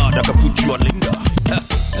 I'm bad, I can put you on Linda.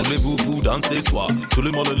 Voulez-vous danser soir, sous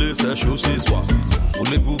les modelés, c'est chaud ce soir.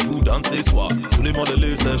 Voulez-vous danser soir, sous les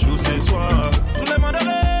modelés, c'est chaud ce soir. Tous les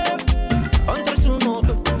modelés, entre sous mon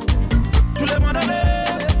feu. Tous les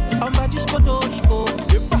modelés, en bas jusqu'au Dorico.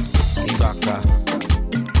 Si baka,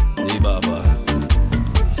 si baba,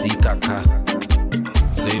 si kaka,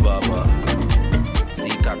 si baba, si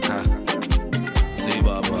kaka, si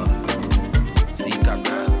baba, si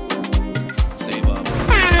kaka, si baba.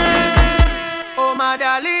 Oh my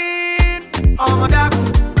darling, oh my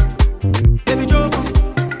darling, baby Joe,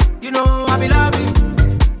 you know I be loving.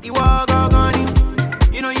 You walk on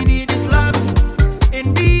it, you know you need this love.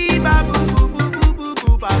 Indeed, babu.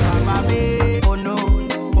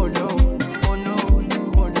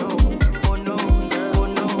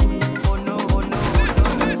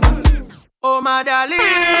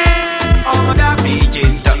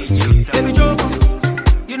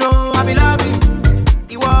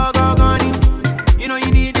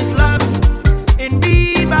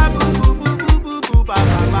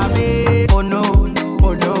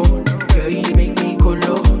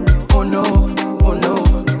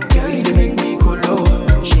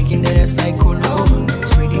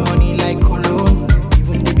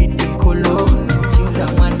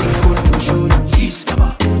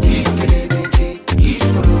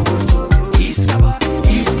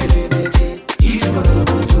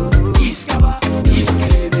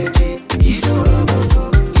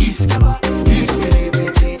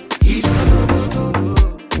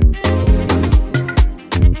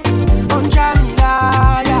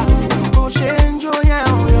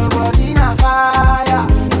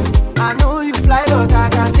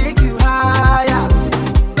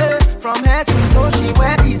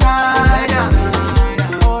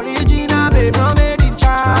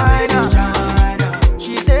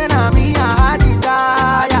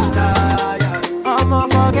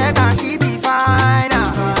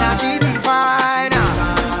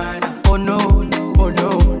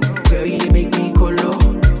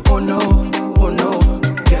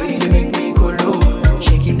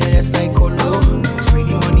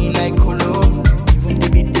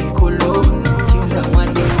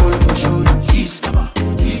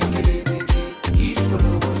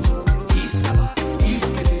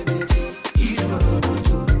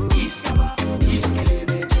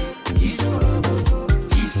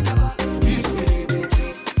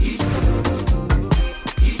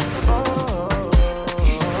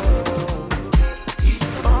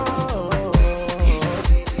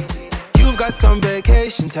 Some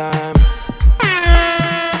vacation time.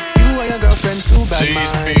 You and your girlfriend too bad.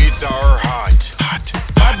 These beats are hot.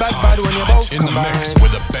 Bad when you both in the mix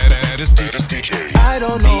with the baddest DJ. I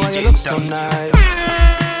don't know why you look so nice.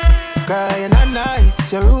 Girl, you're not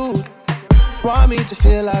nice, you're rude. Want me to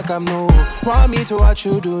feel like I'm new. Want me to watch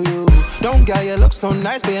you do you. Don't get you look so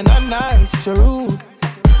nice, but you're not nice, you're rude.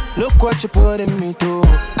 Look what you're putting me through.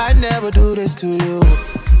 I never do this to you.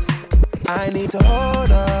 I need to hold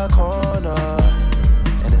a corner,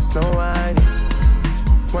 and it's slow whining.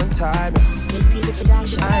 One time, I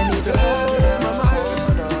need to hold a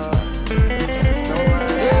corner, and it's slow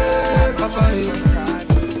whining. Hey, Papa,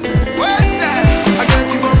 what's that? I get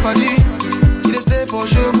you one body, you just stay for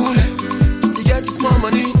sure. You get this more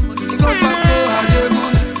money, you go back to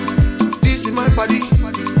Hajebule. This is my body,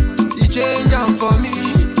 you change them for me.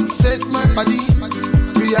 Set my body,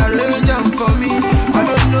 rearrange them for me. I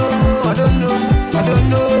don't know,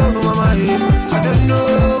 mama, I don't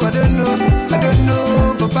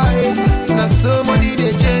know, papa, not so money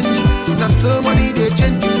they change, not so money they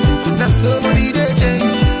change people, not so money they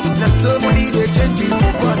change, not so money they change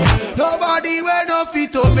people, but nobody will no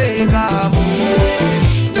fit to make a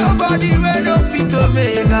move, nobody will no fit to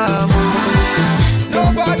make a move,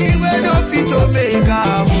 nobody will no fit to make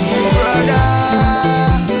a move, brother,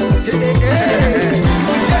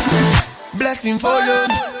 blessing follow.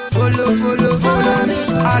 Follow,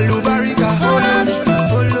 Alubarika, follow,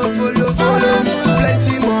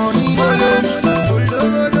 plenty money,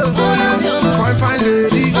 follow, fine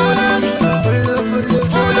lady, follow,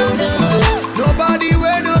 nobody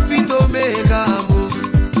will no fit to make a move,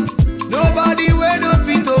 nobody will no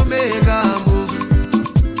fit to make a move,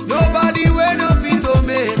 nobody will no fit to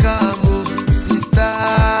make a move, sister,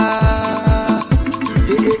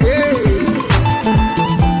 hey.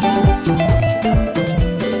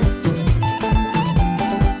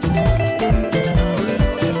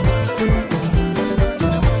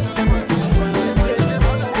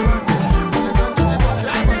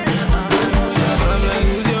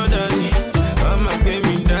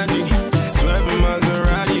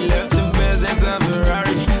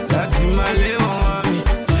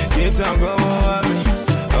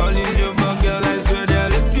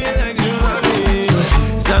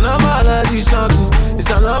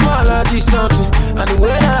 And the way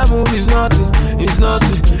that I move is nothing.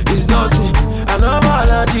 An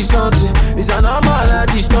allergy something. It's an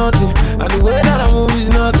allergy something. And the way that I move is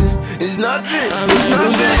nothing. It's nothing. It's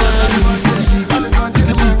nothing.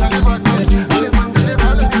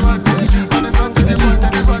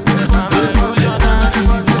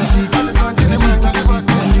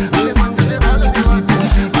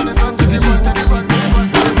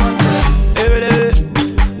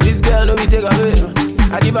 This girl know we take away.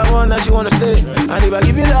 I give her one that she wanna stay. And if I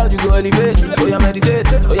give you loud, you go elevate. Oh yeah, meditate.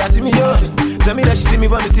 Oh yeah, see me yo. Tell me that she see me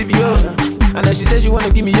on the TV yo. And then she says she wanna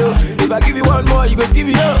give me yo. If I give you one more, you go give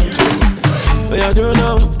me yo. Oh yeah, I don't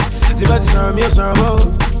know. See about this from me, I'm sorry about.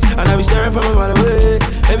 And I be staring from a mile away.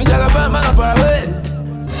 Every time I find my life far away.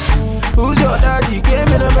 Who's your daddy?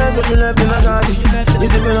 Came in a man, but you left in a garden. You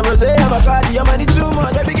see me number say I'm a cardi. I'm money too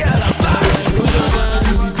much, every girl I'm fly. Who's your daddy?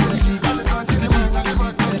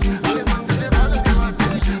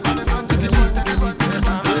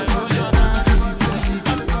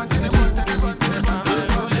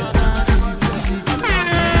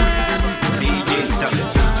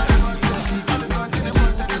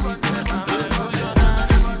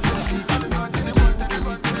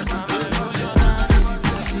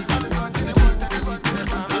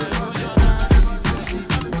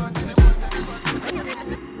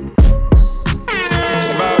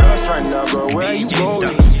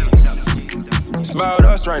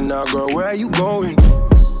 right now, girl. Where are you going?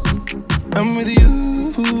 I'm with you.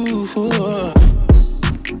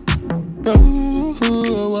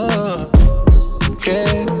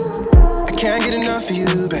 Yeah, I can't get enough of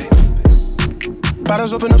you, babe.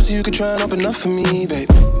 Bottles open up so you can try and open up for me, babe.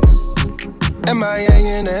 MIA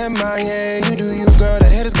in the MIA, you do you, girl. The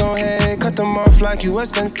haters gon' hate, cut them off like you a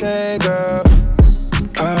sensei, girl.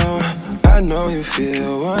 I know you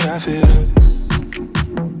feel what I feel.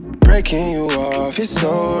 Breaking you off, it's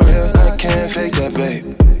so real. I can't fake that, babe.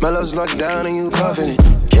 My love's locked down and you coughing it.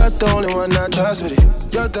 You're the only one I trust with it.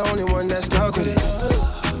 You're the only one that's stuck with it.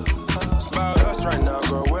 It's about us right now,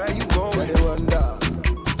 girl. Where are you going?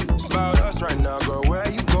 It's about us right now, girl. Where are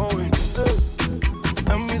you going?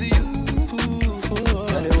 I'm with you.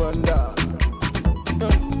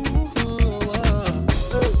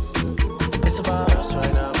 It's about us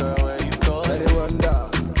right now, girl. Where you going?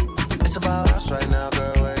 It's about us right now,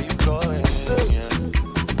 girl. Where you going? Yeah.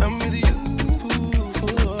 I'm with you.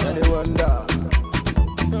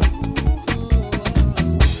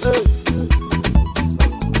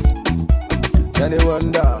 Any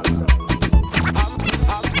wonder?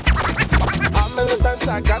 How many times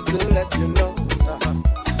I got to let you know?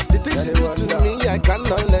 The things you do to me, I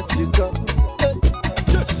cannot let you go.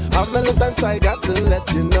 How many times I got to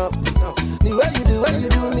let you know? The way you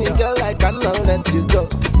do me, girl, I cannot let you go.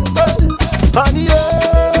 Honey,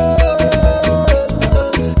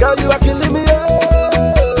 girl, you are killing me.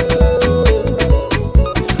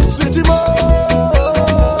 Sweetie mo,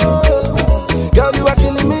 girl, you are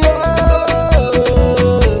killing me.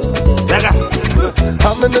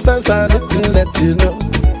 How many times I need to let you know?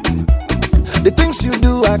 The things you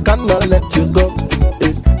do, I cannot let you go.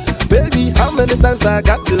 Baby, how many times I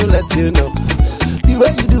got to let you know? The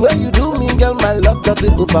way you do me, girl, my love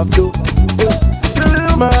doesn't overflow.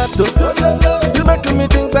 Killing my heart, you making me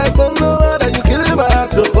think like no other. You killing my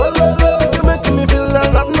heart, you making me feel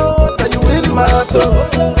like no other. You in my heart,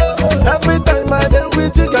 every time I dey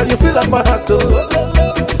with you, girl, you feel like my heart.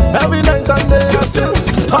 Every night and day I say,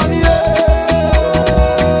 honey,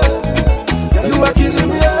 you are killing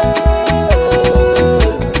me,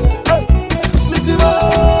 sweetie mo,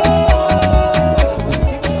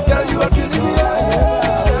 girl, you are killing me.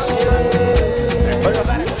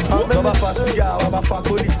 I'm a fasiga, I'm a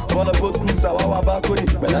fakoli. I'm a boat cruiser, I'm a balcony.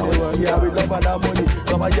 When I see how we love and harmony.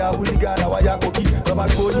 Some of ya will get our yakoki. Some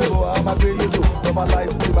of you, I'm a gay you. Some of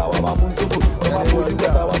lies, I'm a musopo. Some of you,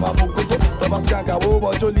 I'm a mukoko. Some of skaka, I'm a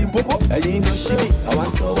jolly popo. And you know she, I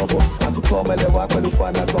want to robo. I to come and walk when you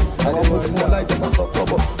find a cup. And I move for like just a sock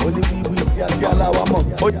cover. Only we see a la wamo.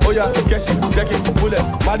 Oh yeah, cash it, check it, pull it.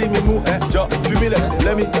 Money me move, job,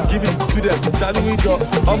 let me give it to them. Shall we job?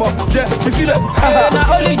 I'm up, yeah, you see that?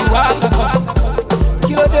 Now only you are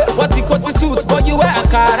Kilo de, what it costs to suit for you wear a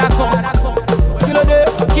car. Kilo de,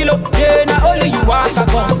 now only you are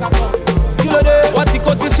Kilo de, what it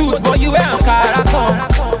costs to suit for you wear a car.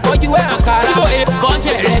 For you wear a car. Kilo e,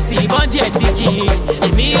 bonje siki.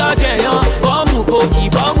 Emi oje yon, bomu koki,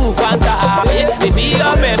 bomu fanta. Emi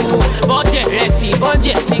obemu,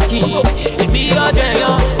 bonje siki. Emi oje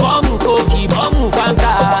yon, bomu koki, bomu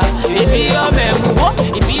fanta. Emi obemu,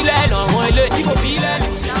 emi le no mo ile, emi le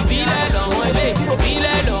no mo ile.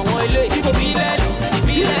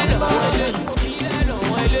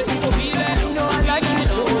 No, I like you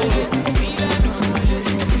so.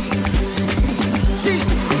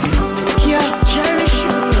 Yeah, cherish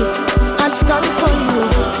you. I stand for you.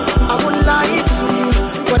 I won't lie to you,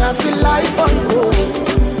 but I feel like for you.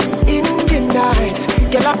 In the night,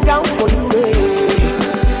 girl, I'm down for you.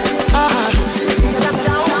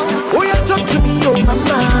 Oh, you talk to me, oh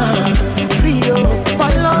mama, free oh.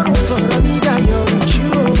 Balon so ramida yo with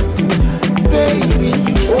you, baby.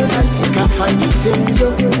 Oh, I see I find it in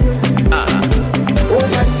you. Oh,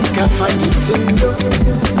 I see I find it in you.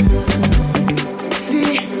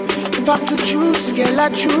 See, if I'm to choose, girl, I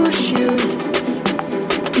choose you.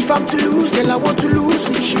 If I'm to lose, girl, I want to lose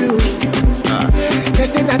with you. They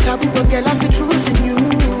say that taboo, but girl, I see truth in you.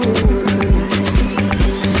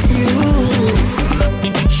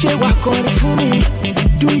 She walk on for me.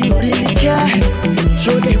 Do you really care?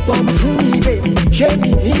 Show the bomb for me, baby. She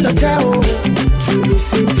me in the town. To be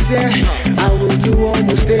sincere, I will do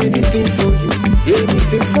almost anything for you.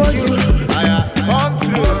 Anything for you.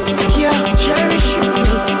 Yeah, cherish you.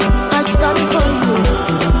 I stand for you.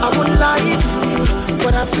 I won't lie to you,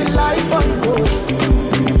 but I feel like for you.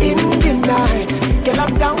 In the night, girl,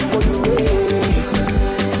 I'm down for you.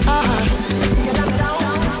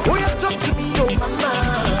 Oh, you talk to me, oh mama,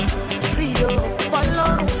 free oh.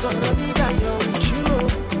 Balon so ramida yo with you,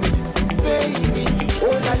 baby.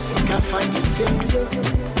 All I seek I find it in you.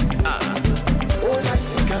 All I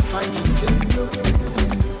seek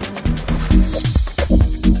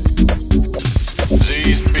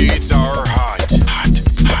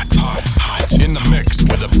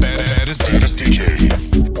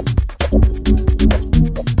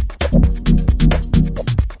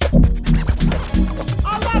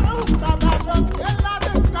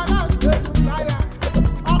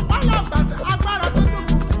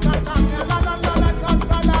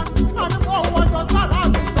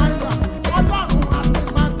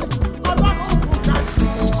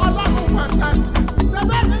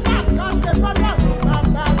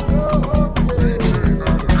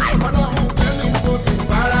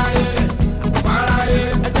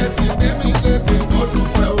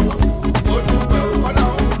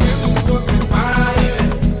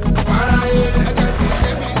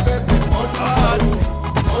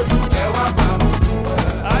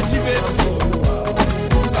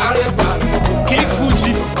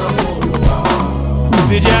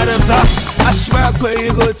I swear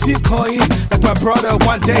you go T-coin like my brother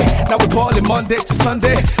one day. Now we ballin' Monday to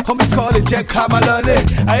Sunday. Homies call it Jack Kamalone.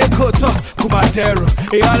 I ain't koto Kumadero.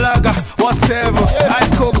 Iyalaga whatever.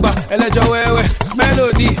 Ice Koba Eleja Wewe.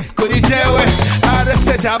 Smelody Kodi Jewe. Ada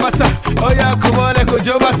se Jabata. Oya Kumone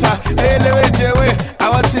Kojobata. Elewe Jewe. I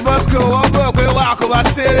want to Bosco. Wongo Kwe Wako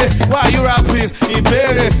Basere. Why you rapping?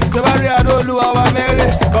 Ibere. Kabari Adolu Awa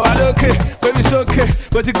Mere. Kawaloke. Baby it's okay.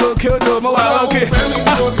 But you go kill no more. Okay.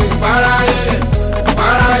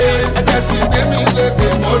 Faraye, ẹ̀jẹ̀ ti tẹ́mi lédè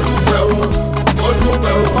mọ́lúwẹ̀ o,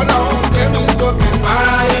 ọlọ́run tẹ́mi sókè.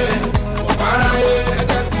 Faraye,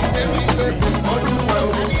 ẹ̀jẹ̀ ti tẹ́mi lédè mọ́lúwẹ̀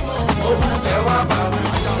o, ẹ̀wà bàbá.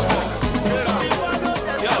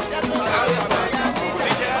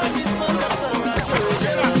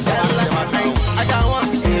 I got one,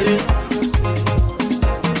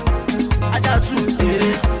 I got two,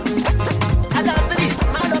 I got three,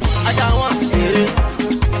 I got one,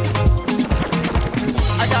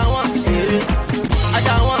 I got one, I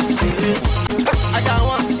got one, I got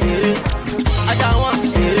one, I got one,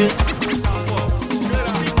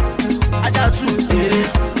 I got two,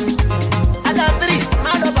 I got three,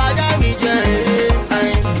 I got me,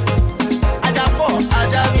 I got four, I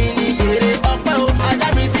got me, I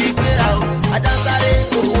got me, I got sare,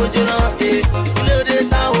 oh, you know, the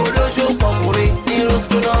town, oh, show, Pokuri, Heroes,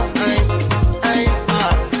 I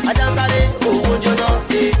got sare, oh, you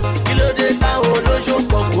know, the town, oh, show,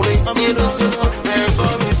 Pokuri, Heroes,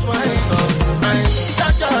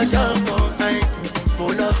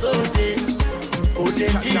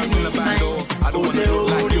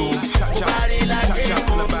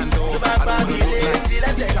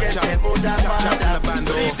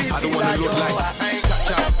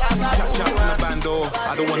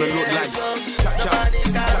 I don't wanna look like chap chap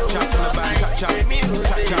in the band, chap chap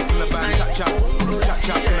in the band, chap chap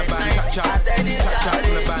in the band,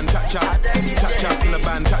 chap chap in the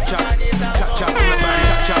band, chap chap in the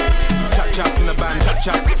band, chap chap in the band, chap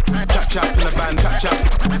chap in the band, chap chap in the band,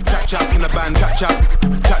 chap chap in the band, chap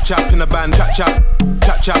chap in the band, chap chap in the band,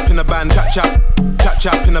 chap chap in the band, chap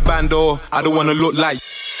chap in the band. Oh, I don't wanna look like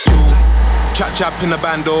you. Chap chap in the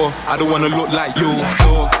band. Oh, I don't wanna look like you.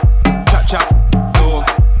 Chap chap.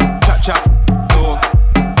 Chap, oh,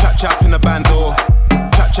 chap chap in the band, oh,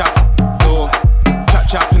 chap chap, oh, chap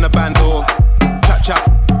chap in the band, oh, chap chap,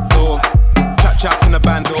 oh, chap chap in the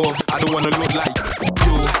band, oh. I don't wanna look like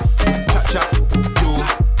you. Chap chap, you,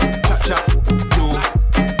 chap chap, you,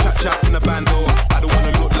 chap chap in the band, oh. I don't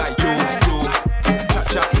wanna look like you. Chap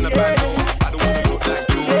chap in the band, oh. I don't wanna look like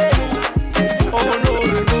you. Oh no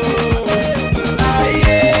no no,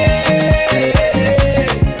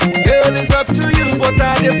 girl, it's up to you, but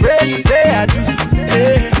I dey pray you say I do.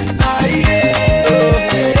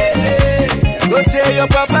 Go tell your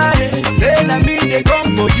papa, say na me they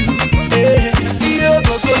come for you. Iyo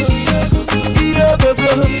go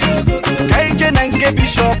go, kaije na nke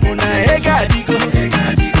bishop na ega digo.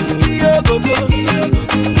 Iyo go go,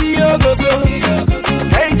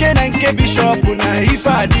 kaije na nke bishop na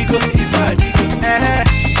ifa digo.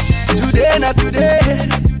 Today na today,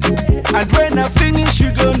 and when I finish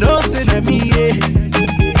you go know say na me.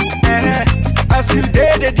 As you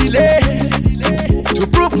did the delay to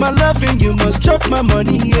prove my loving, you must chop my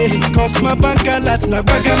money, Cause my bank alerts na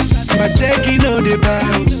bagam, my checking on the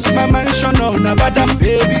bounce, my mansion on na badam.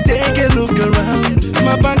 Baby, take a look around.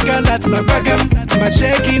 My bank alerts na bagam, my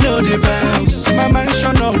checking on the bounce, my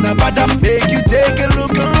mansion on na badam. Make you take a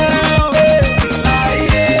look around.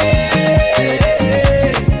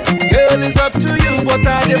 Girl, it's up to you, but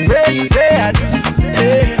I dey pray you say I do.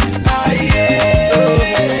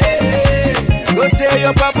 Go tell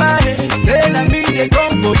your papa, say na me they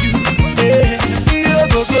come for you. Iyo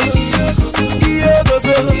go go,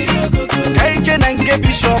 kaije na nke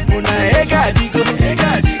bishop na ega digo.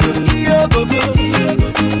 Iyo go go,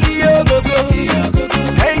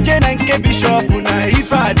 kaije na nke bishop na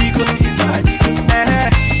ifa digo.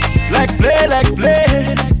 Like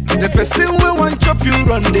play, the person we want your you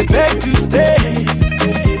run the beg to stay.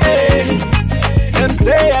 Them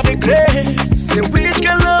say I the grace, say which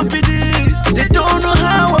can love be this? They don't know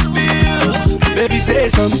how I feel. Baby say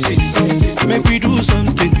something, make we do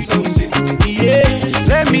something. Yeah,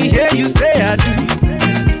 let me hear you say I do.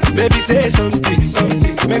 Baby say something,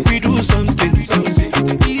 make we do something.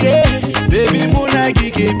 Yeah, baby muna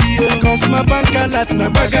gige bio. Cause my bank alerts na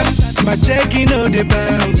bagam, my checking on the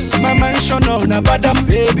bounce, my mansion on na badam.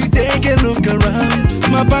 Baby take a look around.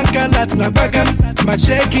 My bank alerts na bagam, my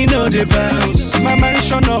checking on the bounce, my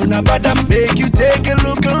mansion on na badam. Make you take a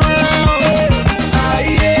look around.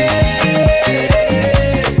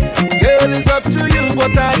 Girl, it's up to you,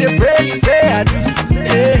 but I dey pray you say I do.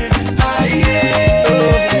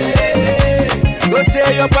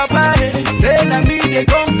 I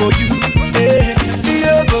come for you.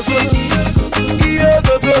 Iyo gogo, iyo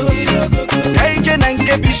gogo. Eje na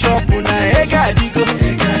nke bishop na ega digo.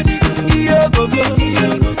 Iyo gogo,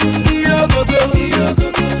 iyo gogo.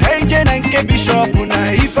 Eje na nke bishop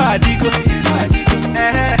na ifa digo.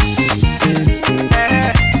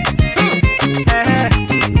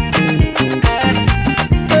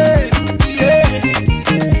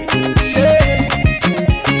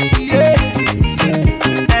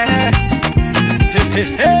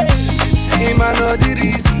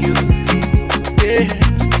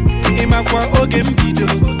 Kwa oge mbido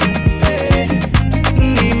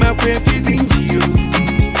Nima kwe fizinjiyo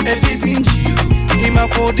Efizinjiyo Ima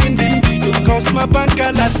kwa dindi mbido Cause my bank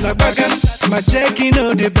alerts na bagam My checking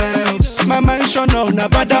on the bounce My mansion on na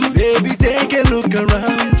badam Baby take a look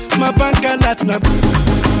around My bank alerts na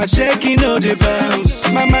My checking on the bounce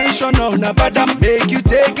My mansion on na badam Make you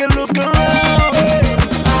take a look around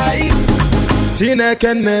Aye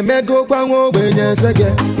Chineke na-emego kwa nwa ogbenye sege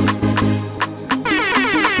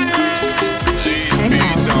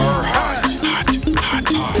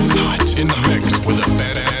In the mix with the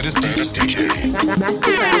baddest DJ.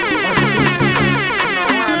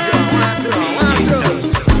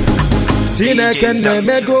 Chineke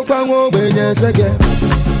na-emego kwa nwa ogbenye sege.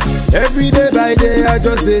 Every day by day I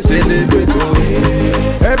just dey celebrate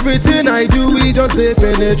oh. Everything I do we just dey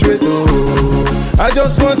penetrate oh. I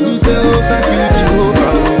just want to say oh thank you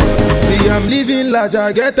Jehovah. See I'm living large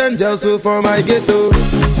I get angels so for my ghetto.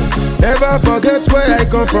 Never forget where I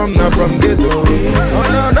come from, not from ghetto. Oh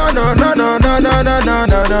no no no no no no no no no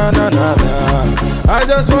no no no. I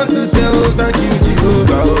just want to say oh thank you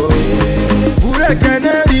Jehovah. Oh, Pure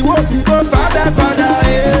Kennedy, what to go, Father, Father,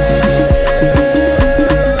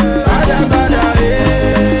 Father, Father,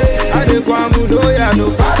 Adekwamudoya, no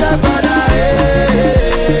Father, Father,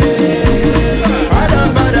 Father,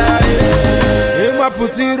 Father. Ema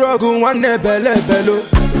puti rogu wane bele belo.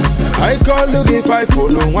 I call look if I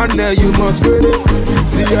follow one day you must quit it.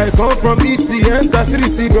 See I come from East the enter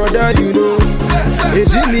street brother you know.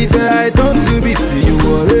 Is it me fair I turn to beast you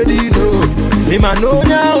already know. Him I know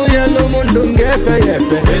now yellow moon don't get fair.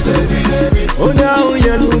 Oh now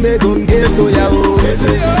yellow me gon' get to ya oh.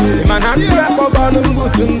 Him I not rap a balloon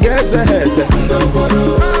butum gets a head.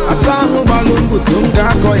 I saw him balloon butum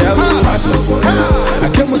gako ya oh. I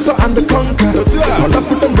came with so under conquer. I love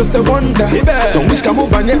for them just a wonder. So wish come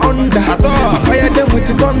over on under. I fire them with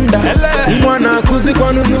the thunder. Mwana kuzi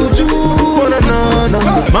kwa nuju. No,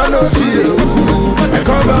 mano chill. I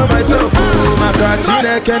cover myself. My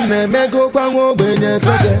kachine can mego kwa ngobenye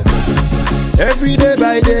sage. Every day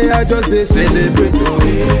by day I just dey celebrate oh.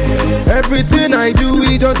 Everything I do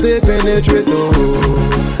we just dey penetrate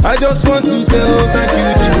oh. I just want to say oh thank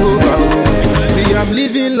you Jehovah oh. See I'm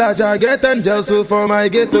living large I get angels so for my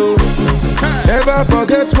ghetto. Never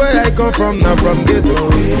forget where I come from, not from ghetto.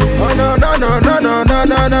 Oh no no no no no no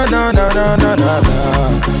no no no no no no no.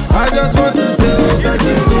 I just want to say oh thank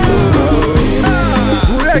you Jehovah.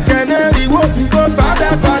 Pure Kennedy, what to go,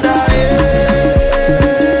 Father, Father,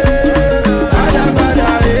 Father,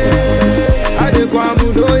 Father,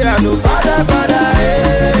 Adekwamudoya, no Father, Father,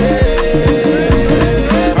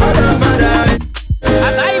 Father, Father. I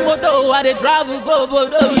buy moto, I dey travel go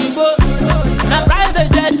bodo you go. Na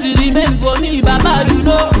private jet remain for me, Baba you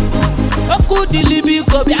know. Oku dilibi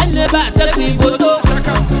ko bi I never take me photo.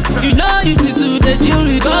 You know easy to the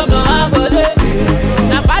jury governor Abode.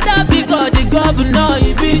 Na father because the governor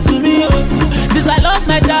he be to me oh. Since I lost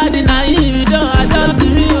my daddy now he don't adopt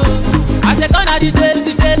me oh. I say gonna the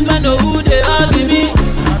days when no who they hug me.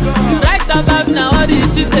 You right about now all the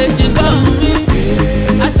chicks they cheat on me.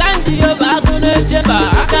 I stand the over I gonna chamber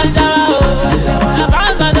I can't shower oh.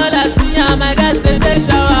 $1,000 me and my guys they take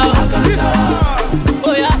shower oh.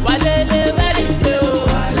 Oh yeah, walele very good oh.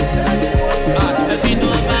 If you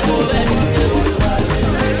know my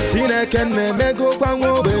Can mego kwa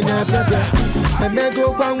ngobenye sage.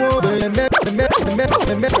 Mego kwa ngobenye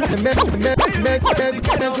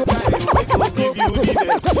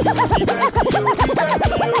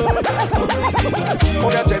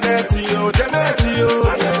Oya Genetio, Genetio,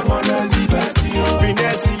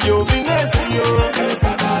 Vinesio, Vinesio,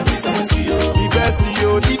 the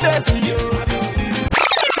bestio, the bestio.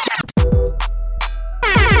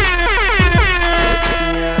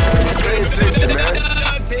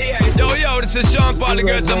 Yo, this is Sean Paul, the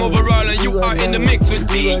girls, I'm overall, and you are in the mix with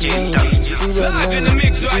DJ.DOT. Live in the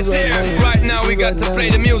mix right there. Right now, we got to play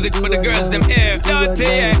the music for the girls, them air.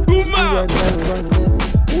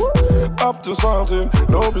 Up to something,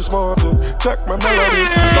 no be smarting. Check my melody,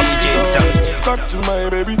 stop back to my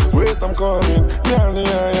baby, wait I'm coming.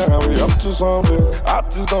 Yeah, we up to something.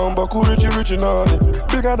 Artists down, but cool rich on it.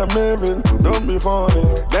 Bigger than Maven, don't be funny.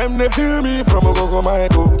 Them they feel me from Ogogo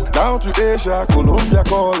Michael down to Asia, Colombia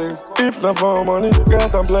calling. If not for money,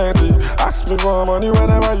 get them plenty. Ask me for money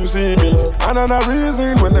whenever you see me. Another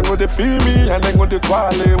reason when they go to feel me and they go to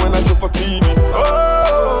quality when I show for TV.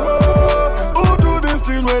 Who do this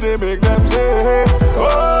thing where they make them say?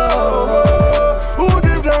 Who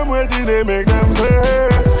give them where they make them say?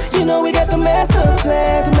 You know we got the master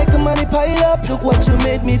plan to make the money pile up. Look what you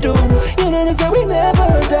made me do. You know they say we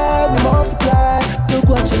never die, we multiply. Look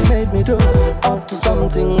what you made me do. Up to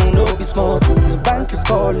something, no be smart. The bank is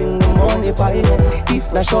calling, the money piling.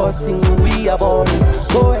 This not short thing, we are balling.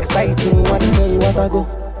 So exciting, one day what I go.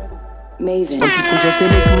 Maven. Some people just they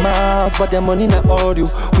make mouths, but their money not audio.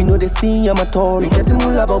 We know they see I'm a Tory. We getting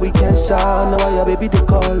moolah, but we can't shout. Now why your baby they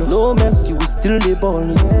call. No mercy, we still they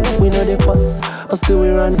ballin'. We know they fuss, but still we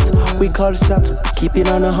run it. We call shots, keep it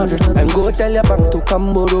on 100. And go tell your bank to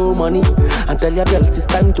come borrow money. And tell your girls it's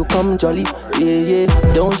time to come jolly. Yeah,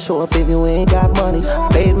 don't show up if you ain't got money.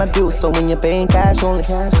 Paid my bills, so when you're paying cash only.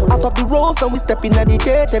 Out of the road, so we step in at the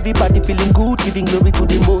jet. Everybody feeling good, giving glory to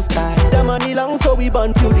the Most High. The money long, so we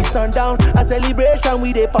burn till the sun down. A celebration,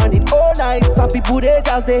 we dey pan it all night. Some people they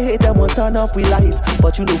just they hate them, won't turn up with lights.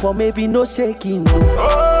 But you know for maybe no shaking. No.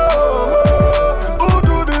 Who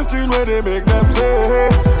do this thing where they make them say?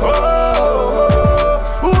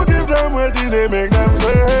 Who give them where they make them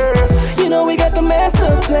say? You know we got the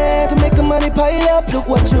master plan to make the money pile up. Look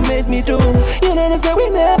what you made me do. You know they say we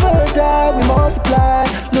never die, we multiply.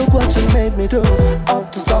 Look what you made me do.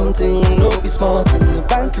 Up to something, no be smart. The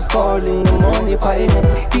bank is calling, the money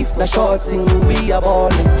piling. This not short thing, we are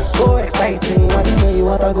balling. So exciting, one day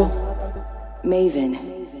what I go.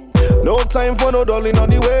 Maven. No time for no darling on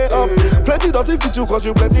the way up. Plenty dirty fit you cause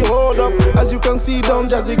you plenty hold up. As you can see down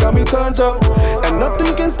Jazzy got me turned up. And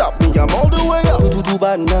nothing can stop me, I'm all the way up. Do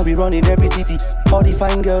bad now we run in every city. All the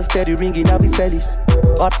fine girls steady ringing, now we sell it.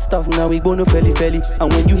 Hot stuff now we bono felly.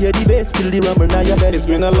 And when you hear the bass, feel the rumble now you're belly. It's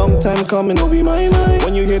been a long time coming, no be my mind.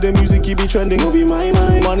 When you hear the music you be trending, no be my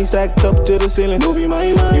mind. Money stacked up to the ceiling, no be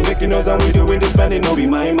my mind. You making us and we doing the spending, no be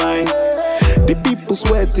my mind. The people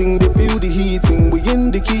sweating, they feel the heating. We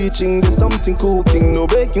in the kitchen, there's something cooking. No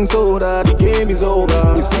baking soda, the game is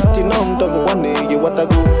over. We sitting on top of one day, what I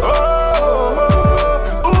go.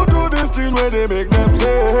 Who do this thing where they make them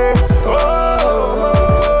say?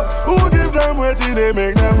 Who give them where they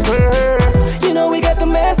make them say? You know we got the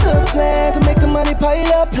master plan to make the money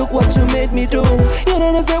pile up. Look what you made me do. You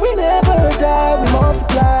know they say we never die, we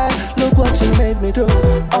multiply. Look what you made me do.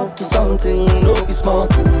 Up to something, no be smart.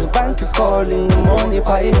 The bank is calling, the money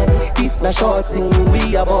piling. This not short thing,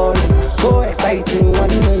 we are balling. So exciting, one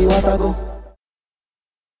day what I go.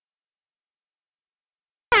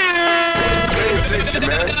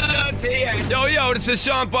 Yo, this is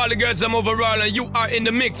Sean Paul, the girls I'm overall, and you are in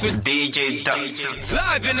the mix with DJ.DOT.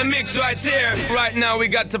 Live in the mix right here. Right now, we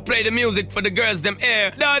got to play the music for the girls, them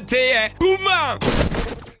air. Dirty, boom,